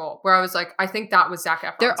School Musical where I was like, I think that was Zac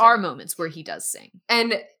Efron. There are moments where he does sing.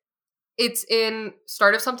 And it's in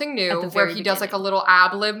Start of Something New where he does like a little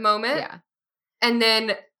ad-lib moment. Yeah. And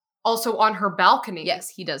then also on her balcony. Yes,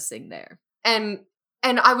 he does sing there. And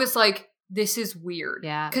I was like, this is weird.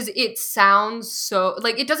 Yeah. Because it sounds so,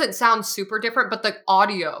 like, it doesn't sound super different, but the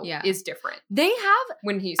audio is different. They have,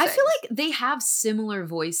 when he sings. I feel like they have similar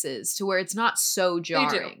voices to where it's not so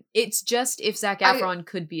jarring. It's just if Zac Efron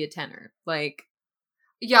could be a tenor. Like,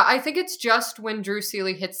 yeah, I think it's just when Drew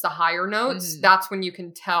Seeley hits the higher notes, that's when you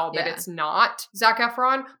can tell that it's not Zac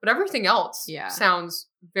Efron, but everything else sounds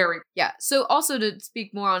very... Yeah, so also to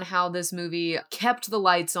speak more on how this movie kept the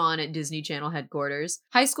lights on at Disney Channel headquarters,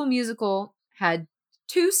 High School Musical had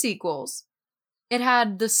 2 sequels. It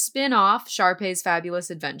had the spin-off Sharpay's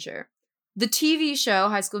Fabulous Adventure, the TV show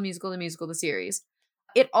High School Musical, the series.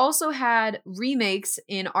 It also had remakes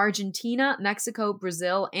in Argentina, Mexico,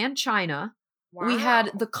 Brazil, and China. Wow. We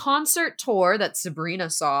had the concert tour that Sabrina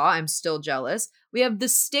saw. I'm still jealous. We have the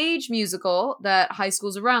stage musical that high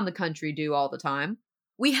schools around the country do all the time.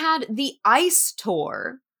 We had the ice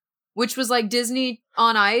tour, which was like Disney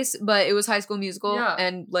on ice, but it was High School Musical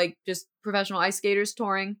and like just professional ice skaters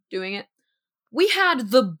touring, doing it. We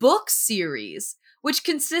had the book series, which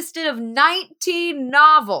consisted of 19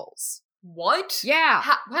 novels. What? Yeah.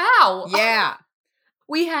 Wow. Yeah.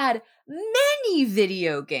 We had many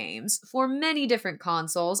video games for many different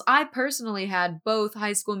consoles. I personally had both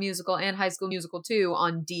High School Musical and High School Musical 2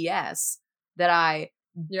 on DS that I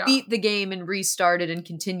beat the game and restarted and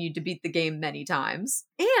continued to beat the game many times.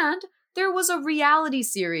 And there was a reality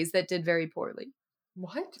series that did very poorly.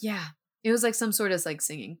 What? Yeah. It was like some sort of like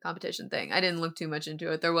singing competition thing. I didn't look too much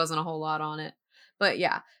into it. There wasn't a whole lot on it. But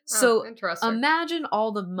yeah. So imagine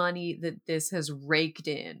all the money that this has raked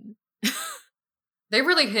in. They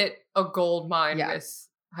really hit a gold mine with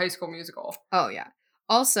High School Musical. Oh, yeah.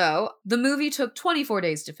 Also, the movie took 24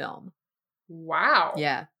 days to film. Wow.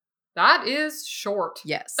 Yeah. That is short.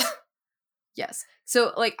 Yes. Yes.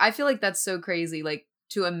 So, like, I feel like that's so crazy. Like,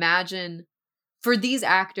 to imagine for these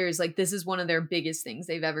actors, like, this is one of their biggest things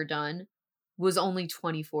they've ever done was only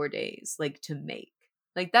 24 days, like, to make.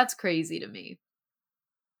 Like, that's crazy to me.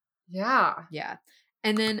 Yeah. Yeah.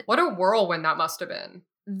 And then... what a whirlwind that must have been.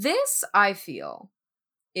 This, I feel,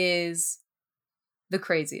 is the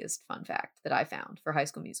craziest fun fact that I found for High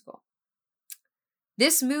School Musical.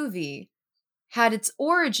 This movie had its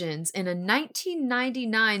origins in a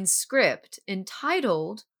 1999 script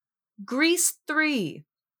entitled Grease 3.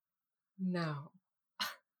 No.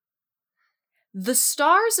 The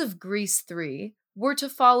stars of Grease 3 were to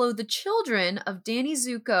follow the children of Danny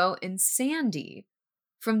Zuko and Sandy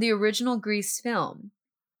from the original Grease film.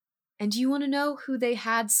 And do you want to know who they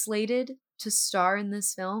had slated to star in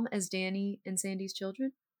this film as Danny and Sandy's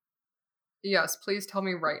children? Yes, please tell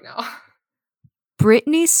me right now.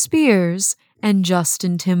 Britney Spears and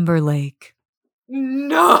Justin Timberlake.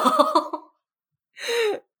 No!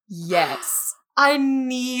 Yes. I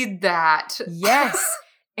need that. Yes.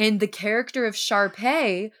 And the character of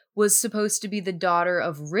Sharpay was supposed to be the daughter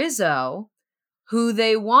of Rizzo, who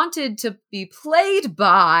they wanted to be played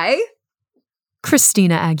by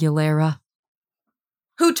Christina Aguilera,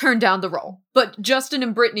 who turned down the role. But Justin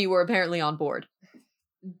and Britney were apparently on board.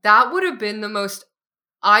 That would have been the most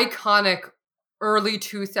iconic early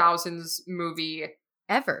 2000s movie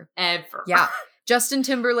ever. Yeah. Justin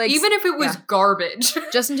Timberlake's... even if it was garbage.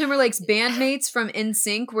 Justin Timberlake's bandmates from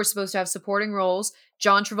NSYNC were supposed to have supporting roles.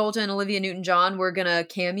 John Travolta and Olivia Newton-John were gonna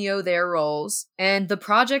cameo their roles. And the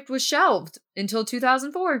project was shelved until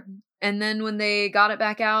 2004. And then when they got it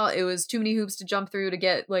back out, it was too many hoops to jump through to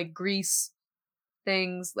get, like, Grease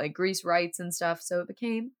things, like Grease rights and stuff. So it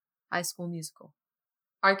became High School Musical.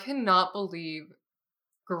 I cannot believe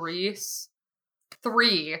Grease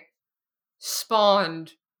 3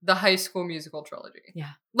 spawned the High School Musical trilogy.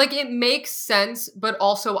 Yeah. Like, it makes sense, but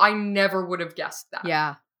also I never would have guessed that.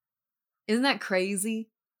 Yeah. Isn't that crazy?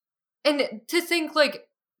 And to think, like,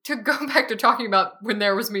 to go back to talking about When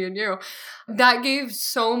There Was Me and You, that gave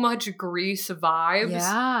so much Grease vibes.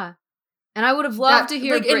 Yeah. And I would have loved to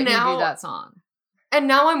hear Britney do that song. And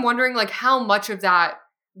now I'm wondering, like, how much of that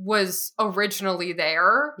was originally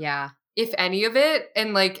there. Yeah. If any of it.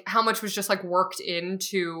 And, like, how much was just, like, worked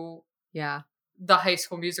into the High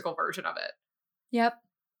School Musical version of it. Yep.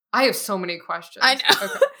 I have so many questions. I know.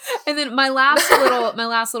 Okay. And then my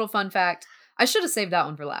last little fun fact. I should have saved that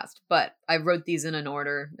one for last, but I wrote these in an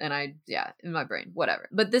order and in my brain, whatever.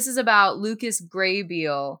 But this is about Lucas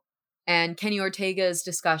Grabeel and Kenny Ortega's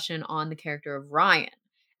discussion on the character of Ryan.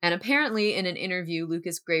 And apparently in an interview,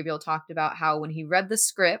 Lucas Grabeel talked about how when he read the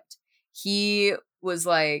script, he was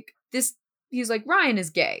like, Ryan is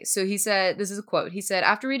gay. So he said, this is a quote. He said,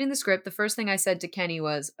 after reading the script, the first thing I said to Kenny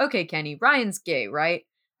was, okay, Kenny, Ryan's gay, right?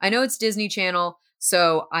 I know it's Disney Channel,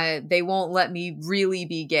 so they won't let me really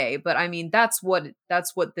be gay. But I mean, that's what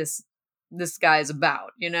this guy is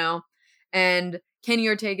about, you know? And Kenny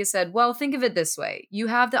Ortega said, well, think of it this way. You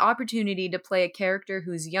have the opportunity to play a character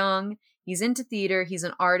who's young, he's into theater, he's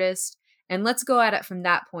an artist, and let's go at it from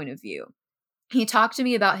that point of view. He talked to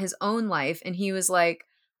me about his own life, and he was like,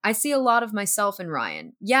 I see a lot of myself in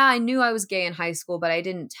Ryan. Yeah, I knew I was gay in high school, but I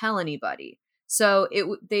didn't tell anybody. So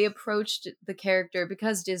they approached the character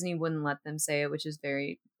because Disney wouldn't let them say it, which is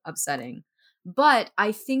very upsetting. But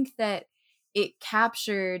I think that it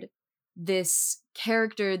captured this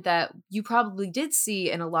character that you probably did see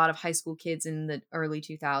in a lot of high school kids in the early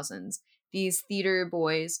 2000s. These theater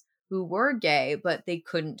boys who were gay, but they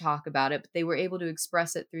couldn't talk about it, but they were able to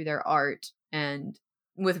express it through their art and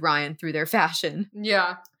with Ryan through their fashion.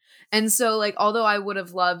 Yeah. And so, like, although I would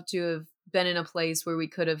have loved to have been in a place where we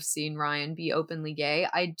could have seen Ryan be openly gay,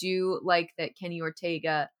 I do like that Kenny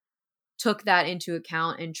Ortega took that into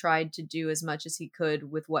account and tried to do as much as he could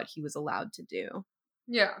with what he was allowed to do.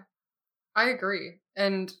 Yeah, I agree.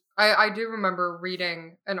 And I do remember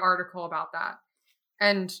reading an article about that.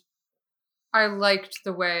 And I liked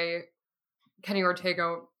the way Kenny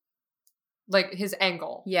Ortega, like, his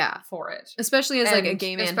angle for it. Especially as, like, a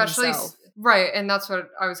gay man himself. Right, and that's what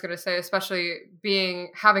I was going to say, especially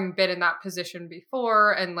having been in that position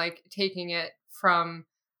before and, like, taking it from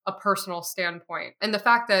a personal standpoint. And the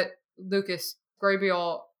fact that Lucas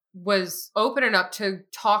Grabeel was open enough to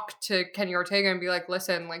talk to Kenny Ortega and be like,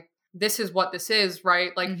 listen, like, this is what this is,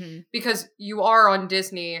 right? Like, because you are on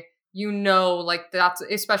Disney, you know, like, that's,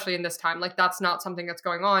 especially in this time, like, that's not something that's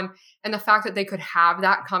going on. And the fact that they could have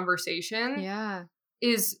that conversation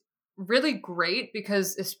is really great,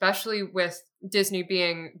 because especially with Disney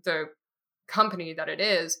being the company that it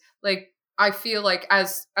is, like, I feel like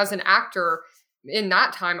as an actor in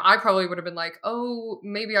that time, I probably would have been like, oh,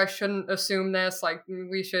 maybe I shouldn't assume this. Like,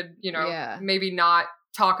 we should, you know, maybe not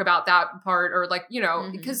talk about that part, or, like, you know,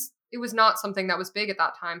 because it was not something that was big at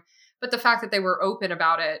that time. But the fact that they were open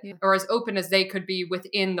about it, or as open as they could be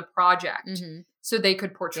within the project, so they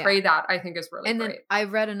could portray that, I think is really great. And then I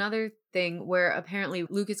read another thing where apparently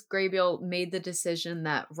Lucas Grabeel made the decision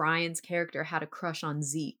that Ryan's character had a crush on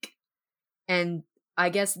Zeke. And I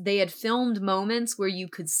guess they had filmed moments where you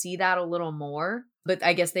could see that a little more, but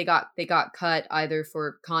I guess they got cut either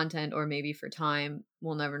for content or maybe for time.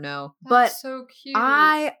 We'll never know. That's so cute.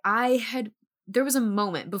 There was a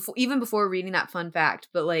moment before reading that fun fact,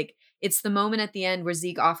 but, like, it's the moment at the end where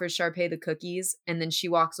Zeke offers Sharpay the cookies and then she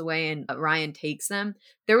walks away and Ryan takes them.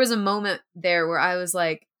 There was a moment there where I was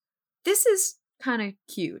like, this is kind of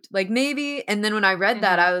cute. Like, maybe. And then when I read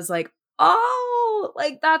that, I was like, oh,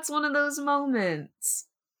 like, that's one of those moments.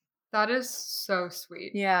 That is so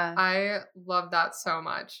sweet. Yeah. I love that so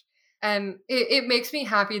much. And it makes me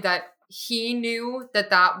happy that he knew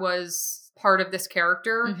that was part of this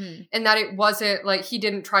character, and that it wasn't like he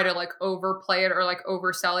didn't try to, like, overplay it or, like,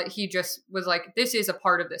 oversell it. He just was like, this is a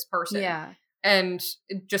part of this person. Yeah. And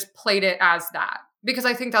just played it as that. Because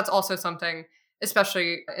I think that's also something,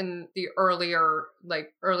 especially in the early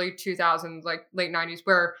 2000s, like late 90s,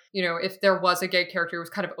 where, you know, if there was a gay character, it was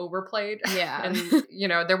kind of overplayed. Yeah. And, you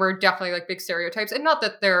know, there were definitely, like, big stereotypes. And not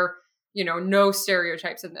that there, you know, no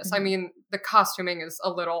stereotypes in this. I mean, the costuming is a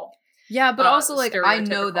little... Yeah, but also, like, I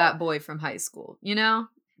know that boy from high school, you know?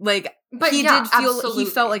 Like, but he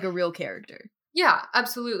felt like a real character. Yeah,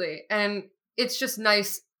 absolutely. And it's just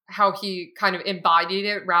nice how he kind of embodied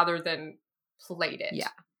it rather than played it. Yeah.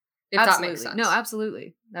 If that makes sense. No,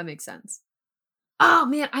 absolutely. That makes sense. Oh,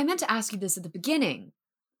 man, I meant to ask you this at the beginning.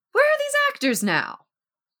 Where are these actors now?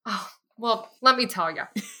 Oh, well, let me tell you.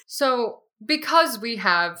 So, because we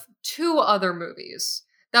have 2 other movies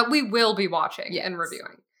that we will be watching and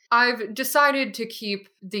reviewing, I've decided to keep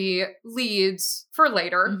the leads for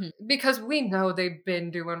later because we know they've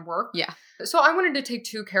been doing work. Yeah. So I wanted to take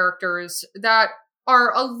 2 characters that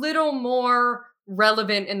are a little more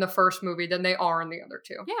relevant in the first movie than they are in the other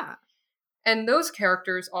 2. Yeah. And those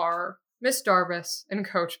characters are Miss Darbus and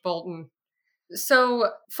Coach Bolton. So,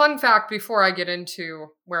 fun fact before I get into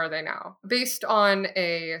Where Are They Now? Based on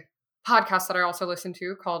a podcast that I also listen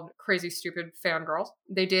to called Crazy Stupid Fangirls.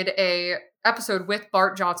 They did a episode with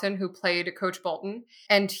Bart Johnson, who played Coach Bolton,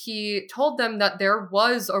 and he told them that there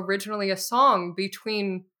was originally a song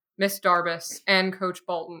between Miss Darbus and Coach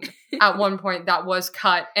Bolton at one point that was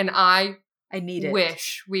cut, and I need it.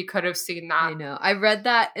 Wish we could have seen that. I know. I read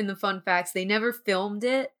that in the fun facts. They never filmed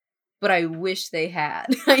it, but I wish they had.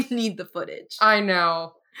 I need the footage. I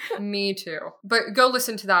know. Me too. But go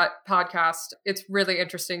listen to that podcast. It's really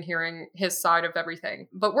interesting hearing his side of everything.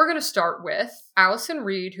 But we're going to start with Allison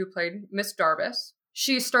Reed, who played Miss Darbus.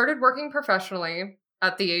 She started working professionally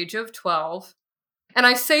at the age of 12 And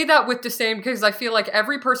I say that with disdain because I feel like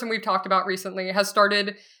every person we've talked about recently has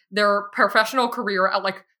started their professional career at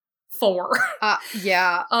like 4.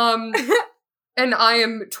 Yeah. And I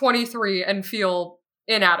am 23 and feel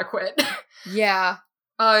inadequate. Yeah.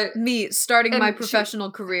 Me starting my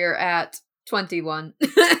professional career at 21.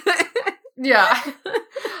 Yeah.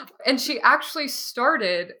 And she actually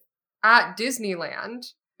started at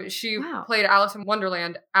Disneyland. She played Alice in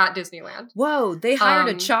Wonderland at Disneyland. Whoa, they hired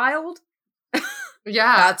a child?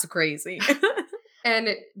 Yeah. That's crazy. And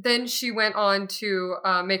then she went on to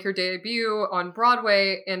make her debut on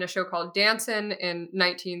Broadway in a show called Dancin' in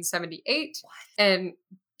 1978. What? And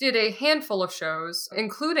did a handful of shows,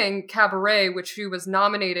 including Cabaret, which she was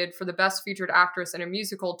nominated for the Best Featured Actress in a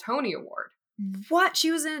Musical Tony Award. What?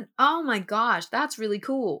 She was in... Oh my gosh, that's really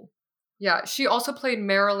cool. Yeah, she also played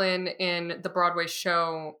Marilyn in the Broadway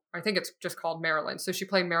show. I think it's just called Marilyn. So she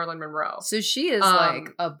played Marilyn Monroe. So she is like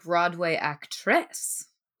a Broadway actress.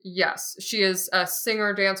 Yes, she is a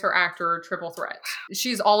singer, dancer, actor, triple threat.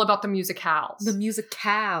 She's all about the musicals. The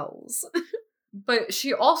musicals. But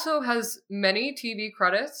she also has many TV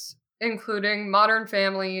credits, including Modern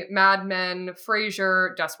Family, Mad Men,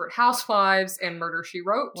 Frasier, Desperate Housewives, and Murder, She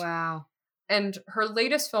Wrote. Wow. And her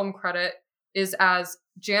latest film credit is as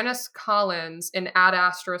Janice Collins in Ad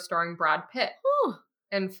Astra starring Brad Pitt. Ooh.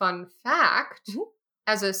 And fun fact,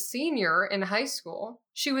 as a senior in high school,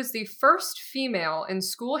 she was the first female in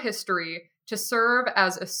school history to serve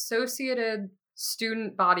as Associated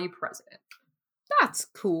Student Body President. That's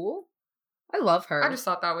cool. I love her. I just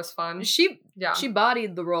thought that was fun. She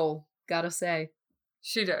bodied the role, gotta say.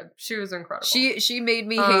 She did. She was incredible. She made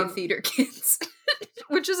me hate theater kids,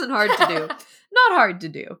 which isn't hard to do. Not hard to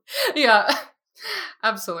do. Yeah,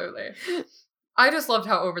 absolutely. I just loved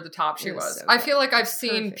how over the top she was. So I feel like I've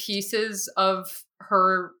seen pieces of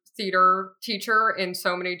her theater teacher in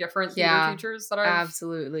so many different theater teachers that I've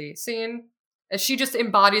seen. And she just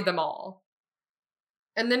embodied them all.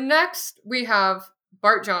 And then next we have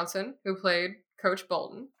Bart Johnson, who played Coach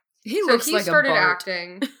Bolton. He looks like a Bart. He started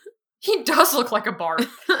acting. He does look like a Bart.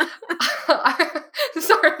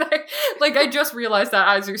 Sorry, I just realized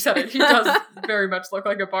that as you said it. He does very much look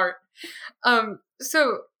like a Bart.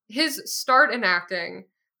 So his start in acting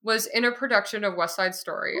was in a production of West Side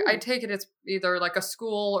Story. Ooh. I take it it's either like a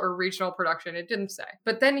school or regional production. It didn't say.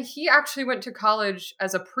 But then he actually went to college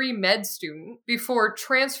as a pre-med student before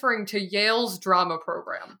transferring to Yale's drama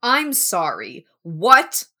program. I'm sorry.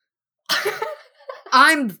 What?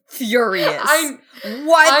 I'm furious.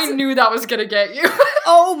 What? I knew that was gonna get you.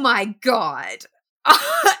 Oh my god.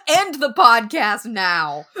 End the podcast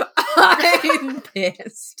now. I'm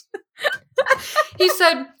pissed. He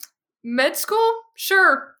said, med school?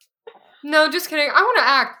 Sure. No, just kidding. I want to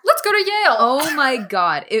act. Let's go to Yale. Oh my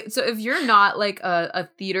god. So if you're not like a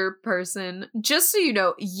theater person, just so you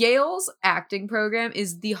know, Yale's acting program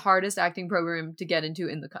is the hardest acting program to get into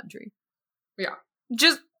in the country. Yeah.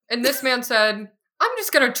 And this man said, I'm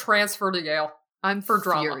just going to transfer to Yale. I'm for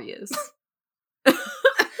furious.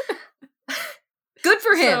 Good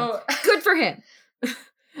for him. Good for him.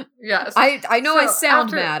 Yes. I know I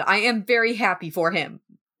sound mad. I am very happy for him.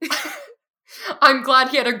 I'm glad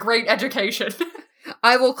he had a great education.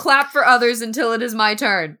 I will clap for others until it is my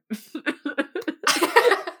turn.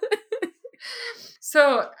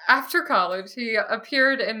 So, after college, he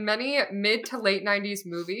appeared in many mid to late 90s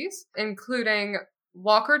movies, including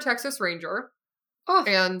Walker, Texas Ranger,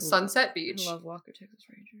 and Sunset Beach. I love Walker, Texas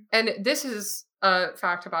Ranger. And this is a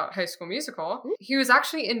fact about High School Musical. Ooh. He was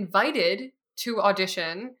actually invited to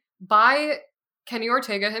audition by Kenny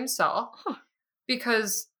Ortega himself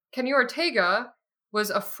because Kenny Ortega was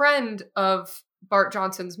a friend of Bart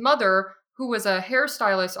Johnson's mother, who was a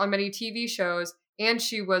hairstylist on many TV shows, and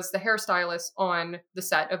she was the hairstylist on the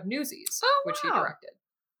set of Newsies, which he directed.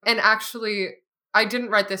 And actually, I didn't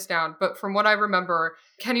write this down, but from what I remember,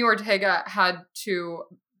 Kenny Ortega had to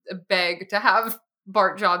beg to have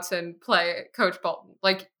Bart Johnson play Coach Bolton.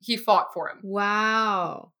 Like, he fought for him.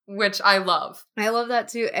 Wow. Which I love. I love that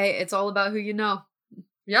too. Hey, it's all about who you know.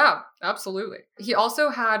 Yeah, absolutely. He also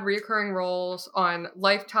had recurring roles on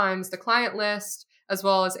Lifetime's The Client List, as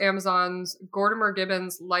well as Amazon's Gordimer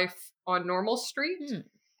Gibbons' Life on Normal Street.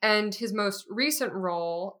 And his most recent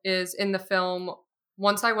role is in the film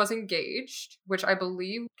Once I Was Engaged, which I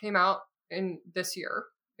believe came out in this year,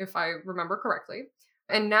 if I remember correctly.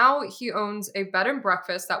 And now he owns a bed and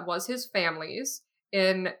breakfast that was his family's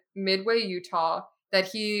in Midway, Utah, that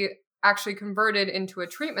he actually converted into a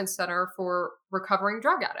treatment center for recovering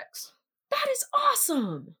drug addicts. That is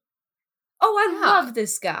awesome. Oh, I love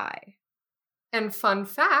this guy. And fun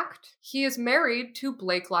fact, he is married to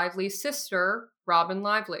Blake Lively's sister, Robin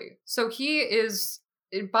Lively. So he is,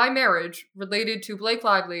 by marriage, related to Blake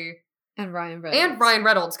Lively and Ryan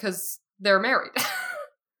Reynolds because they're married.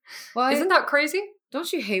 Well, isn't that crazy?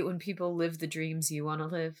 Don't you hate when people live the dreams you want to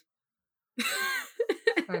live?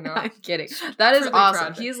 I know. I'm kidding. That is awesome.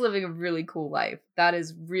 Tragic. He is living a really cool life. That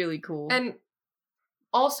is really cool. And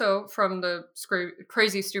also from the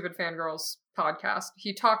Crazy Stupid Fangirls podcast,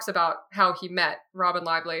 he talks about how he met Robin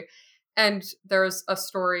Lively. And there's a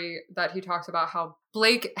story that he talks about how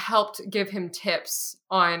Blake helped give him tips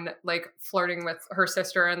on like flirting with her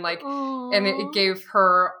sister and like, Aww. And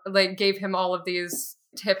it gave him all of these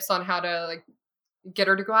tips on how to like get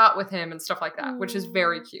her to go out with him and stuff like that, which is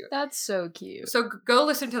very cute. That's so cute. So go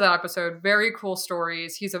listen to that episode. Very cool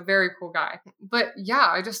stories. He's a very cool guy. But yeah,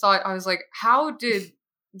 I just thought, I was like, how did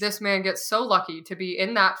this man get so lucky to be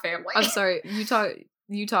in that family? I'm sorry.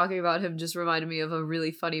 You talking about him just reminded me of a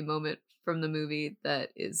really funny moment from the movie that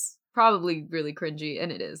is probably really cringy,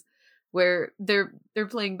 and it is, where they're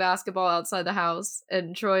playing basketball outside the house,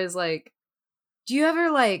 and Troy is like, do you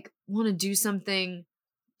ever like want to do something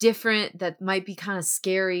different that might be kind of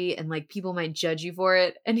scary and like people might judge you for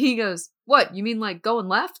it? And he goes, what, you mean like going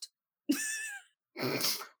left?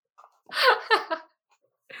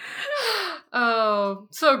 Oh,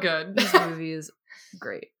 so good. This movie is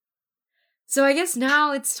great. So I guess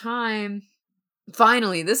now it's time.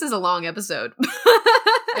 Finally, this is a long episode.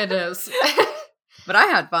 It is. But I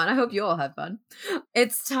had fun. I hope you all had fun.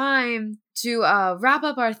 It's time to wrap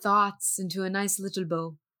up our thoughts into a nice little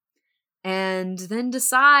bow. And then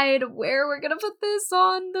decide where we're going to put this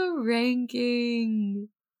on the ranking.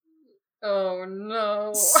 Oh,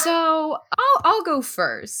 no. So, I'll go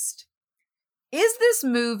first. Is this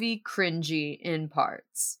movie cringy in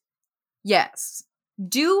parts? Yes.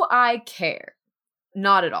 Do I care?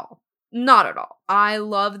 Not at all. Not at all. I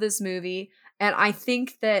love this movie, and I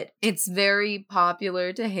think that it's very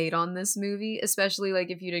popular to hate on this movie, especially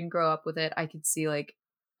like if you didn't grow up with it. I could see like,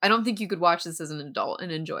 I don't think you could watch this as an adult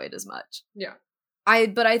and enjoy it as much. Yeah.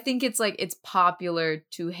 But I think it's like, it's popular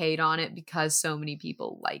to hate on it because so many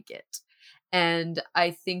people like it. And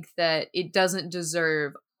I think that it doesn't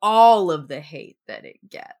deserve all of the hate that it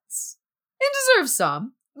gets. It deserves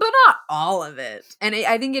some, but not all of it. And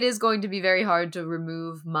I think it is going to be very hard to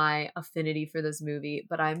remove my affinity for this movie,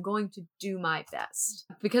 but I'm going to do my best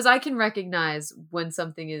because I can recognize when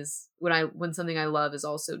something I love is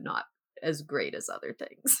also not as great as other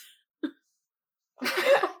things.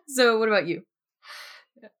 So what about you?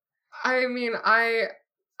 I mean, I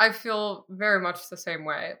feel very much the same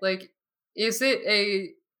way. Like, is it a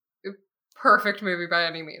perfect movie by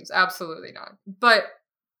any means? Absolutely not. But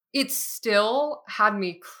it still had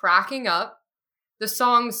me cracking up. The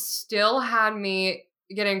songs still had me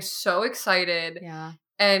getting so excited. Yeah.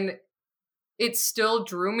 And it still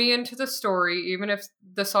drew me into the story, even if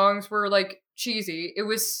the songs were like cheesy. It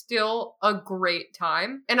was still a great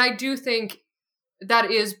time. And I do think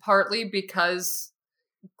that is partly because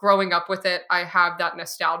growing up with it, I have that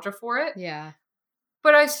nostalgia for it. Yeah.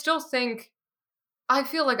 But I still think, I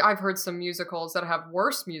feel like I've heard some musicals that have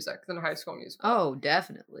worse music than High School Musical. Oh,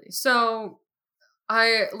 definitely. So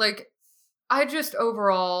I just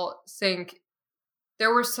overall think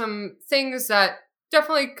there were some things that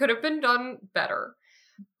definitely could have been done better.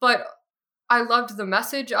 But I loved the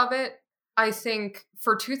message of it. I think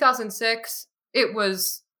for 2006, it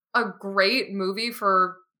was a great movie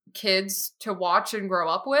for kids to watch and grow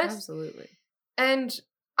up with. Absolutely. And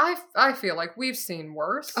I feel like we've seen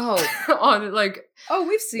worse. Oh.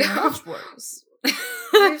 We've seen much worse.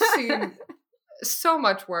 We've seen so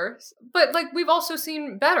much worse. But like we've also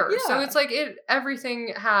seen better. Yeah. So it's like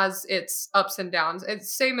everything has its ups and downs.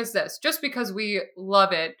 It's same as this. Just because we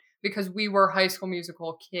love it because we were High School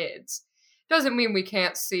Musical kids doesn't mean we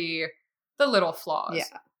can't see the little flaws.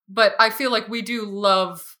 Yeah. But I feel like we do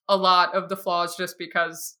love a lot of the flaws just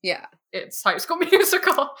because it's High School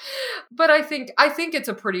Musical. But I think it's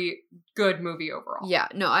a pretty good movie overall. Yeah,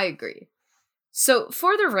 no, I agree. So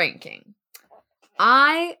for the ranking,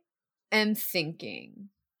 I am thinking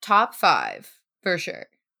top 5 for sure.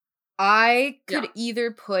 I could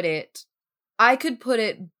either put it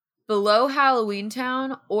below Halloween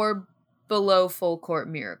Town or below Full Court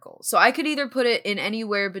Miracle. So I could either put it in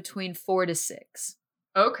anywhere between 4 to 6.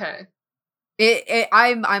 Okay.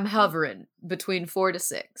 I'm hovering between 4 to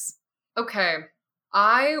 6. Okay.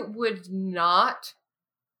 I would not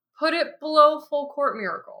put it below Full Court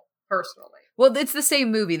Miracle, personally. Well, it's the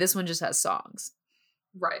same movie. This one just has songs.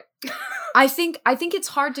 Right. I think it's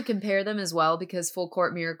hard to compare them as well because Full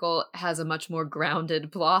Court Miracle has a much more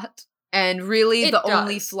grounded plot. And really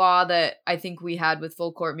only flaw that I think we had with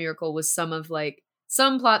Full Court Miracle was some of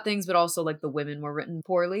some plot things, but also like the women were written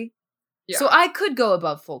poorly. Yeah. So I could go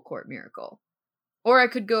above Full Court Miracle. Or I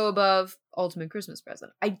could go above Ultimate Christmas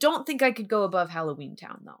Present. I don't think I could go above Halloween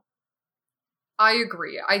Town, though. I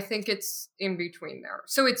agree. I think it's in between there.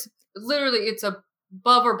 So it's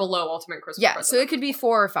above or below Ultimate Christmas Present. Yeah, so it could be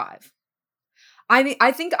 4 or 5. I mean,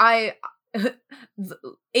 I think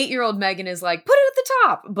 8-year-old Megan is like, put it at the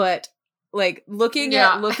top. But like looking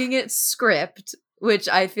at script, which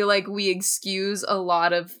I feel like we excuse a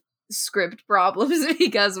lot of script problems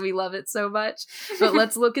because we love it so much. But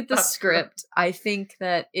let's look at the script. True. I think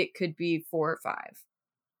that it could be 4 or 5.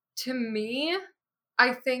 To me,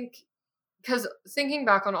 I think, because thinking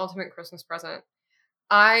back on Ultimate Christmas Present,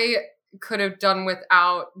 I could have done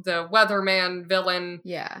without the weatherman villain.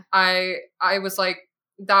 Yeah. I was like,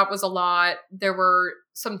 that was a lot. There were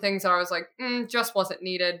some things that I was like, just wasn't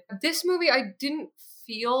needed. This movie, I didn't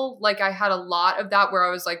feel like I had a lot of that where I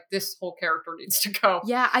was like, this whole character needs to go.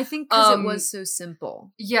 Yeah, I think because it was so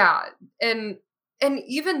simple. Yeah. And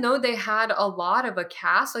even though they had a lot of a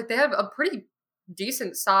cast, like they have a pretty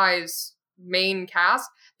decent size main cast,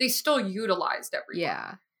 they still utilized everyone.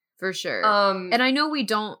 Yeah, for sure. And I know we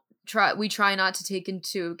try not to take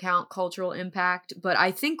into account cultural impact, but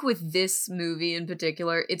I think with this movie in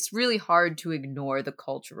particular, it's really hard to ignore the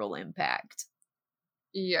cultural impact.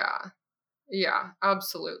 Yeah,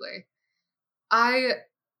 absolutely. I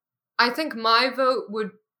think my vote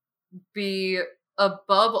would be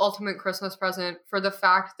above Ultimate Christmas Present for the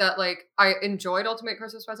fact that like I enjoyed Ultimate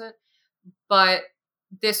Christmas Present, but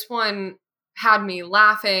this one had me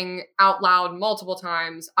laughing out loud multiple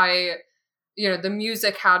times. The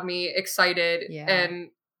music had me excited, and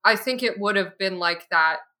I think it would have been like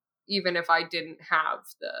that even if I didn't have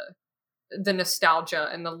the nostalgia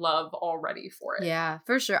and the love already for it. Yeah,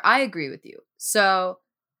 for sure. I agree with you. So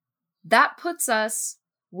that puts us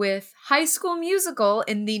with High School Musical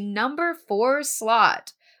in the number 4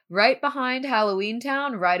 slot, right behind Halloween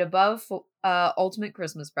Town, right above Ultimate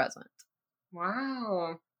Christmas Present.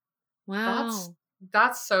 Wow.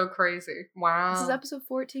 That's so crazy. Wow. This is episode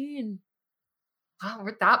 14. Wow,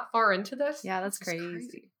 we're that far into this? Yeah, that's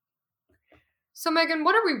crazy. So, Megan,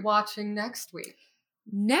 what are we watching next week?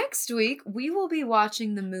 Next week, we will be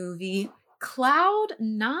watching the movie Cloud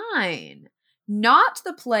 9. Not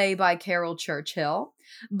the play by Carol Churchill,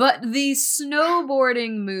 but the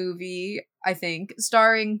snowboarding movie, I think,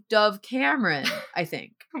 starring Dove Cameron, I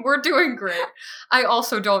think. We're doing great. I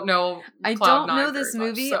also don't know I don't know this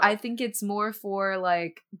movie. Much, so. I think it's more for,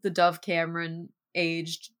 like, the Dove Cameron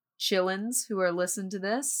aged chillins who are listening to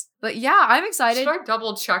this. But yeah, I'm excited. Should I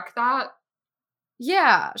double check that?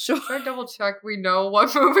 Yeah, sure. Should I double check we know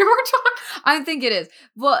what movie we're talking? I think it is.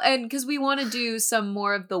 Well, and because we want to do some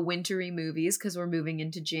more of the wintry movies because we're moving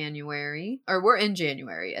into January. Or we're in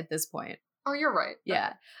January at this point. Oh, you're right.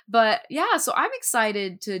 Yeah. But yeah, so I'm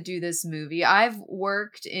excited to do this movie. I've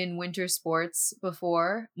worked in winter sports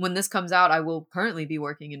before. When this comes out, I will currently be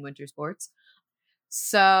working in winter sports.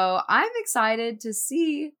 So I'm excited to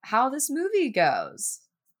see how this movie goes.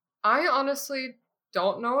 I honestly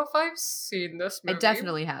don't know if I've seen this movie. I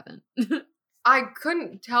definitely haven't. I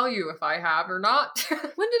couldn't tell you if I have or not.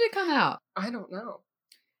 When did it come out? I don't know.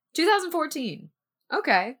 2014.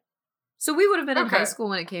 Okay. So we would have been in high school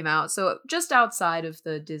when it came out, so just outside of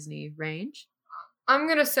the Disney range. I'm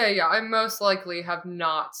going to say, yeah, I most likely have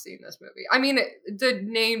not seen this movie. I mean, the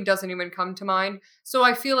name doesn't even come to mind, so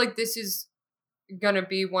I feel like this is going to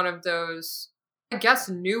be one of those, I guess,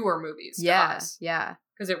 newer movies to us. Yeah.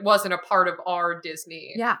 Because it wasn't a part of our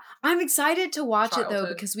Disney. Yeah. I'm excited to watch childhood. it, though,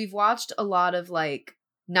 because we've watched a lot of, like,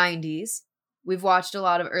 90s. We've watched a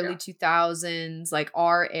lot of early 2000s, like,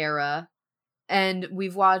 our era. And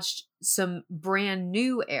we've watched some brand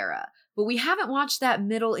new era. But we haven't watched that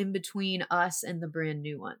middle in between us and the brand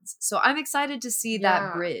new ones. So I'm excited to see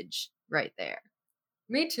that bridge right there.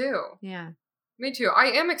 Me too. Yeah. Me too. I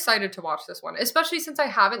am excited to watch this one, especially since I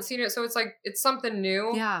haven't seen it. So it's like, it's something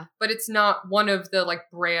new. Yeah. But it's not one of the like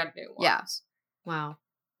brand new ones. Yeah. Wow.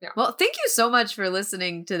 Yeah. Well, thank you so much for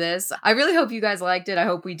listening to this. I really hope you guys liked it. I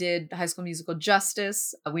hope we did High School Musical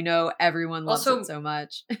justice. We know everyone loves it so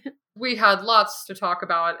much. We had lots to talk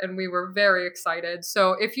about and we were very excited.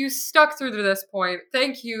 So if you stuck through to this point,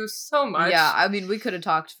 thank you so much. Yeah, I mean, we could have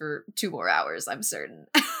talked for 2 more hours, I'm certain.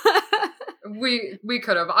 We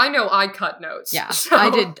could have. I know I cut notes. Yeah, so. I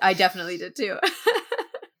did. I definitely did too.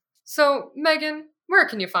 So, Megan, where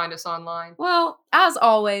can you find us online? Well, as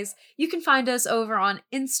always, you can find us over on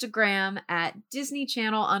Instagram at Disney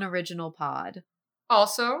Channel Unoriginal Pod.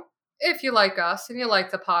 Also, if you like us and you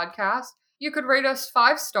like the podcast, you could rate us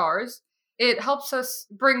 5 stars It helps us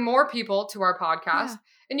bring more people to our podcast. Yeah.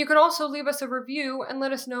 And you can also leave us a review and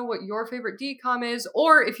let us know what your favorite DCOM is.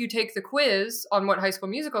 Or if you take the quiz on what High School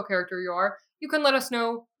Musical character you are, you can let us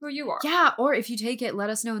know who you are. Yeah, or if you take it, let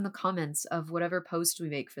us know in the comments of whatever post we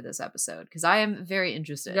make for this episode, because I am very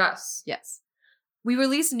interested. Yes. Yes. We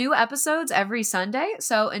release new episodes every Sunday,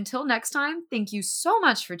 so until next time, thank you so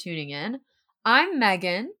much for tuning in. I'm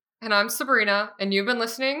Megan. And I'm Sabrina, and you've been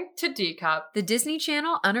listening to D-Cup, the Disney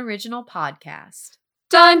Channel Unoriginal Podcast.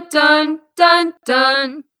 Dun, dun, dun,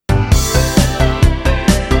 dun.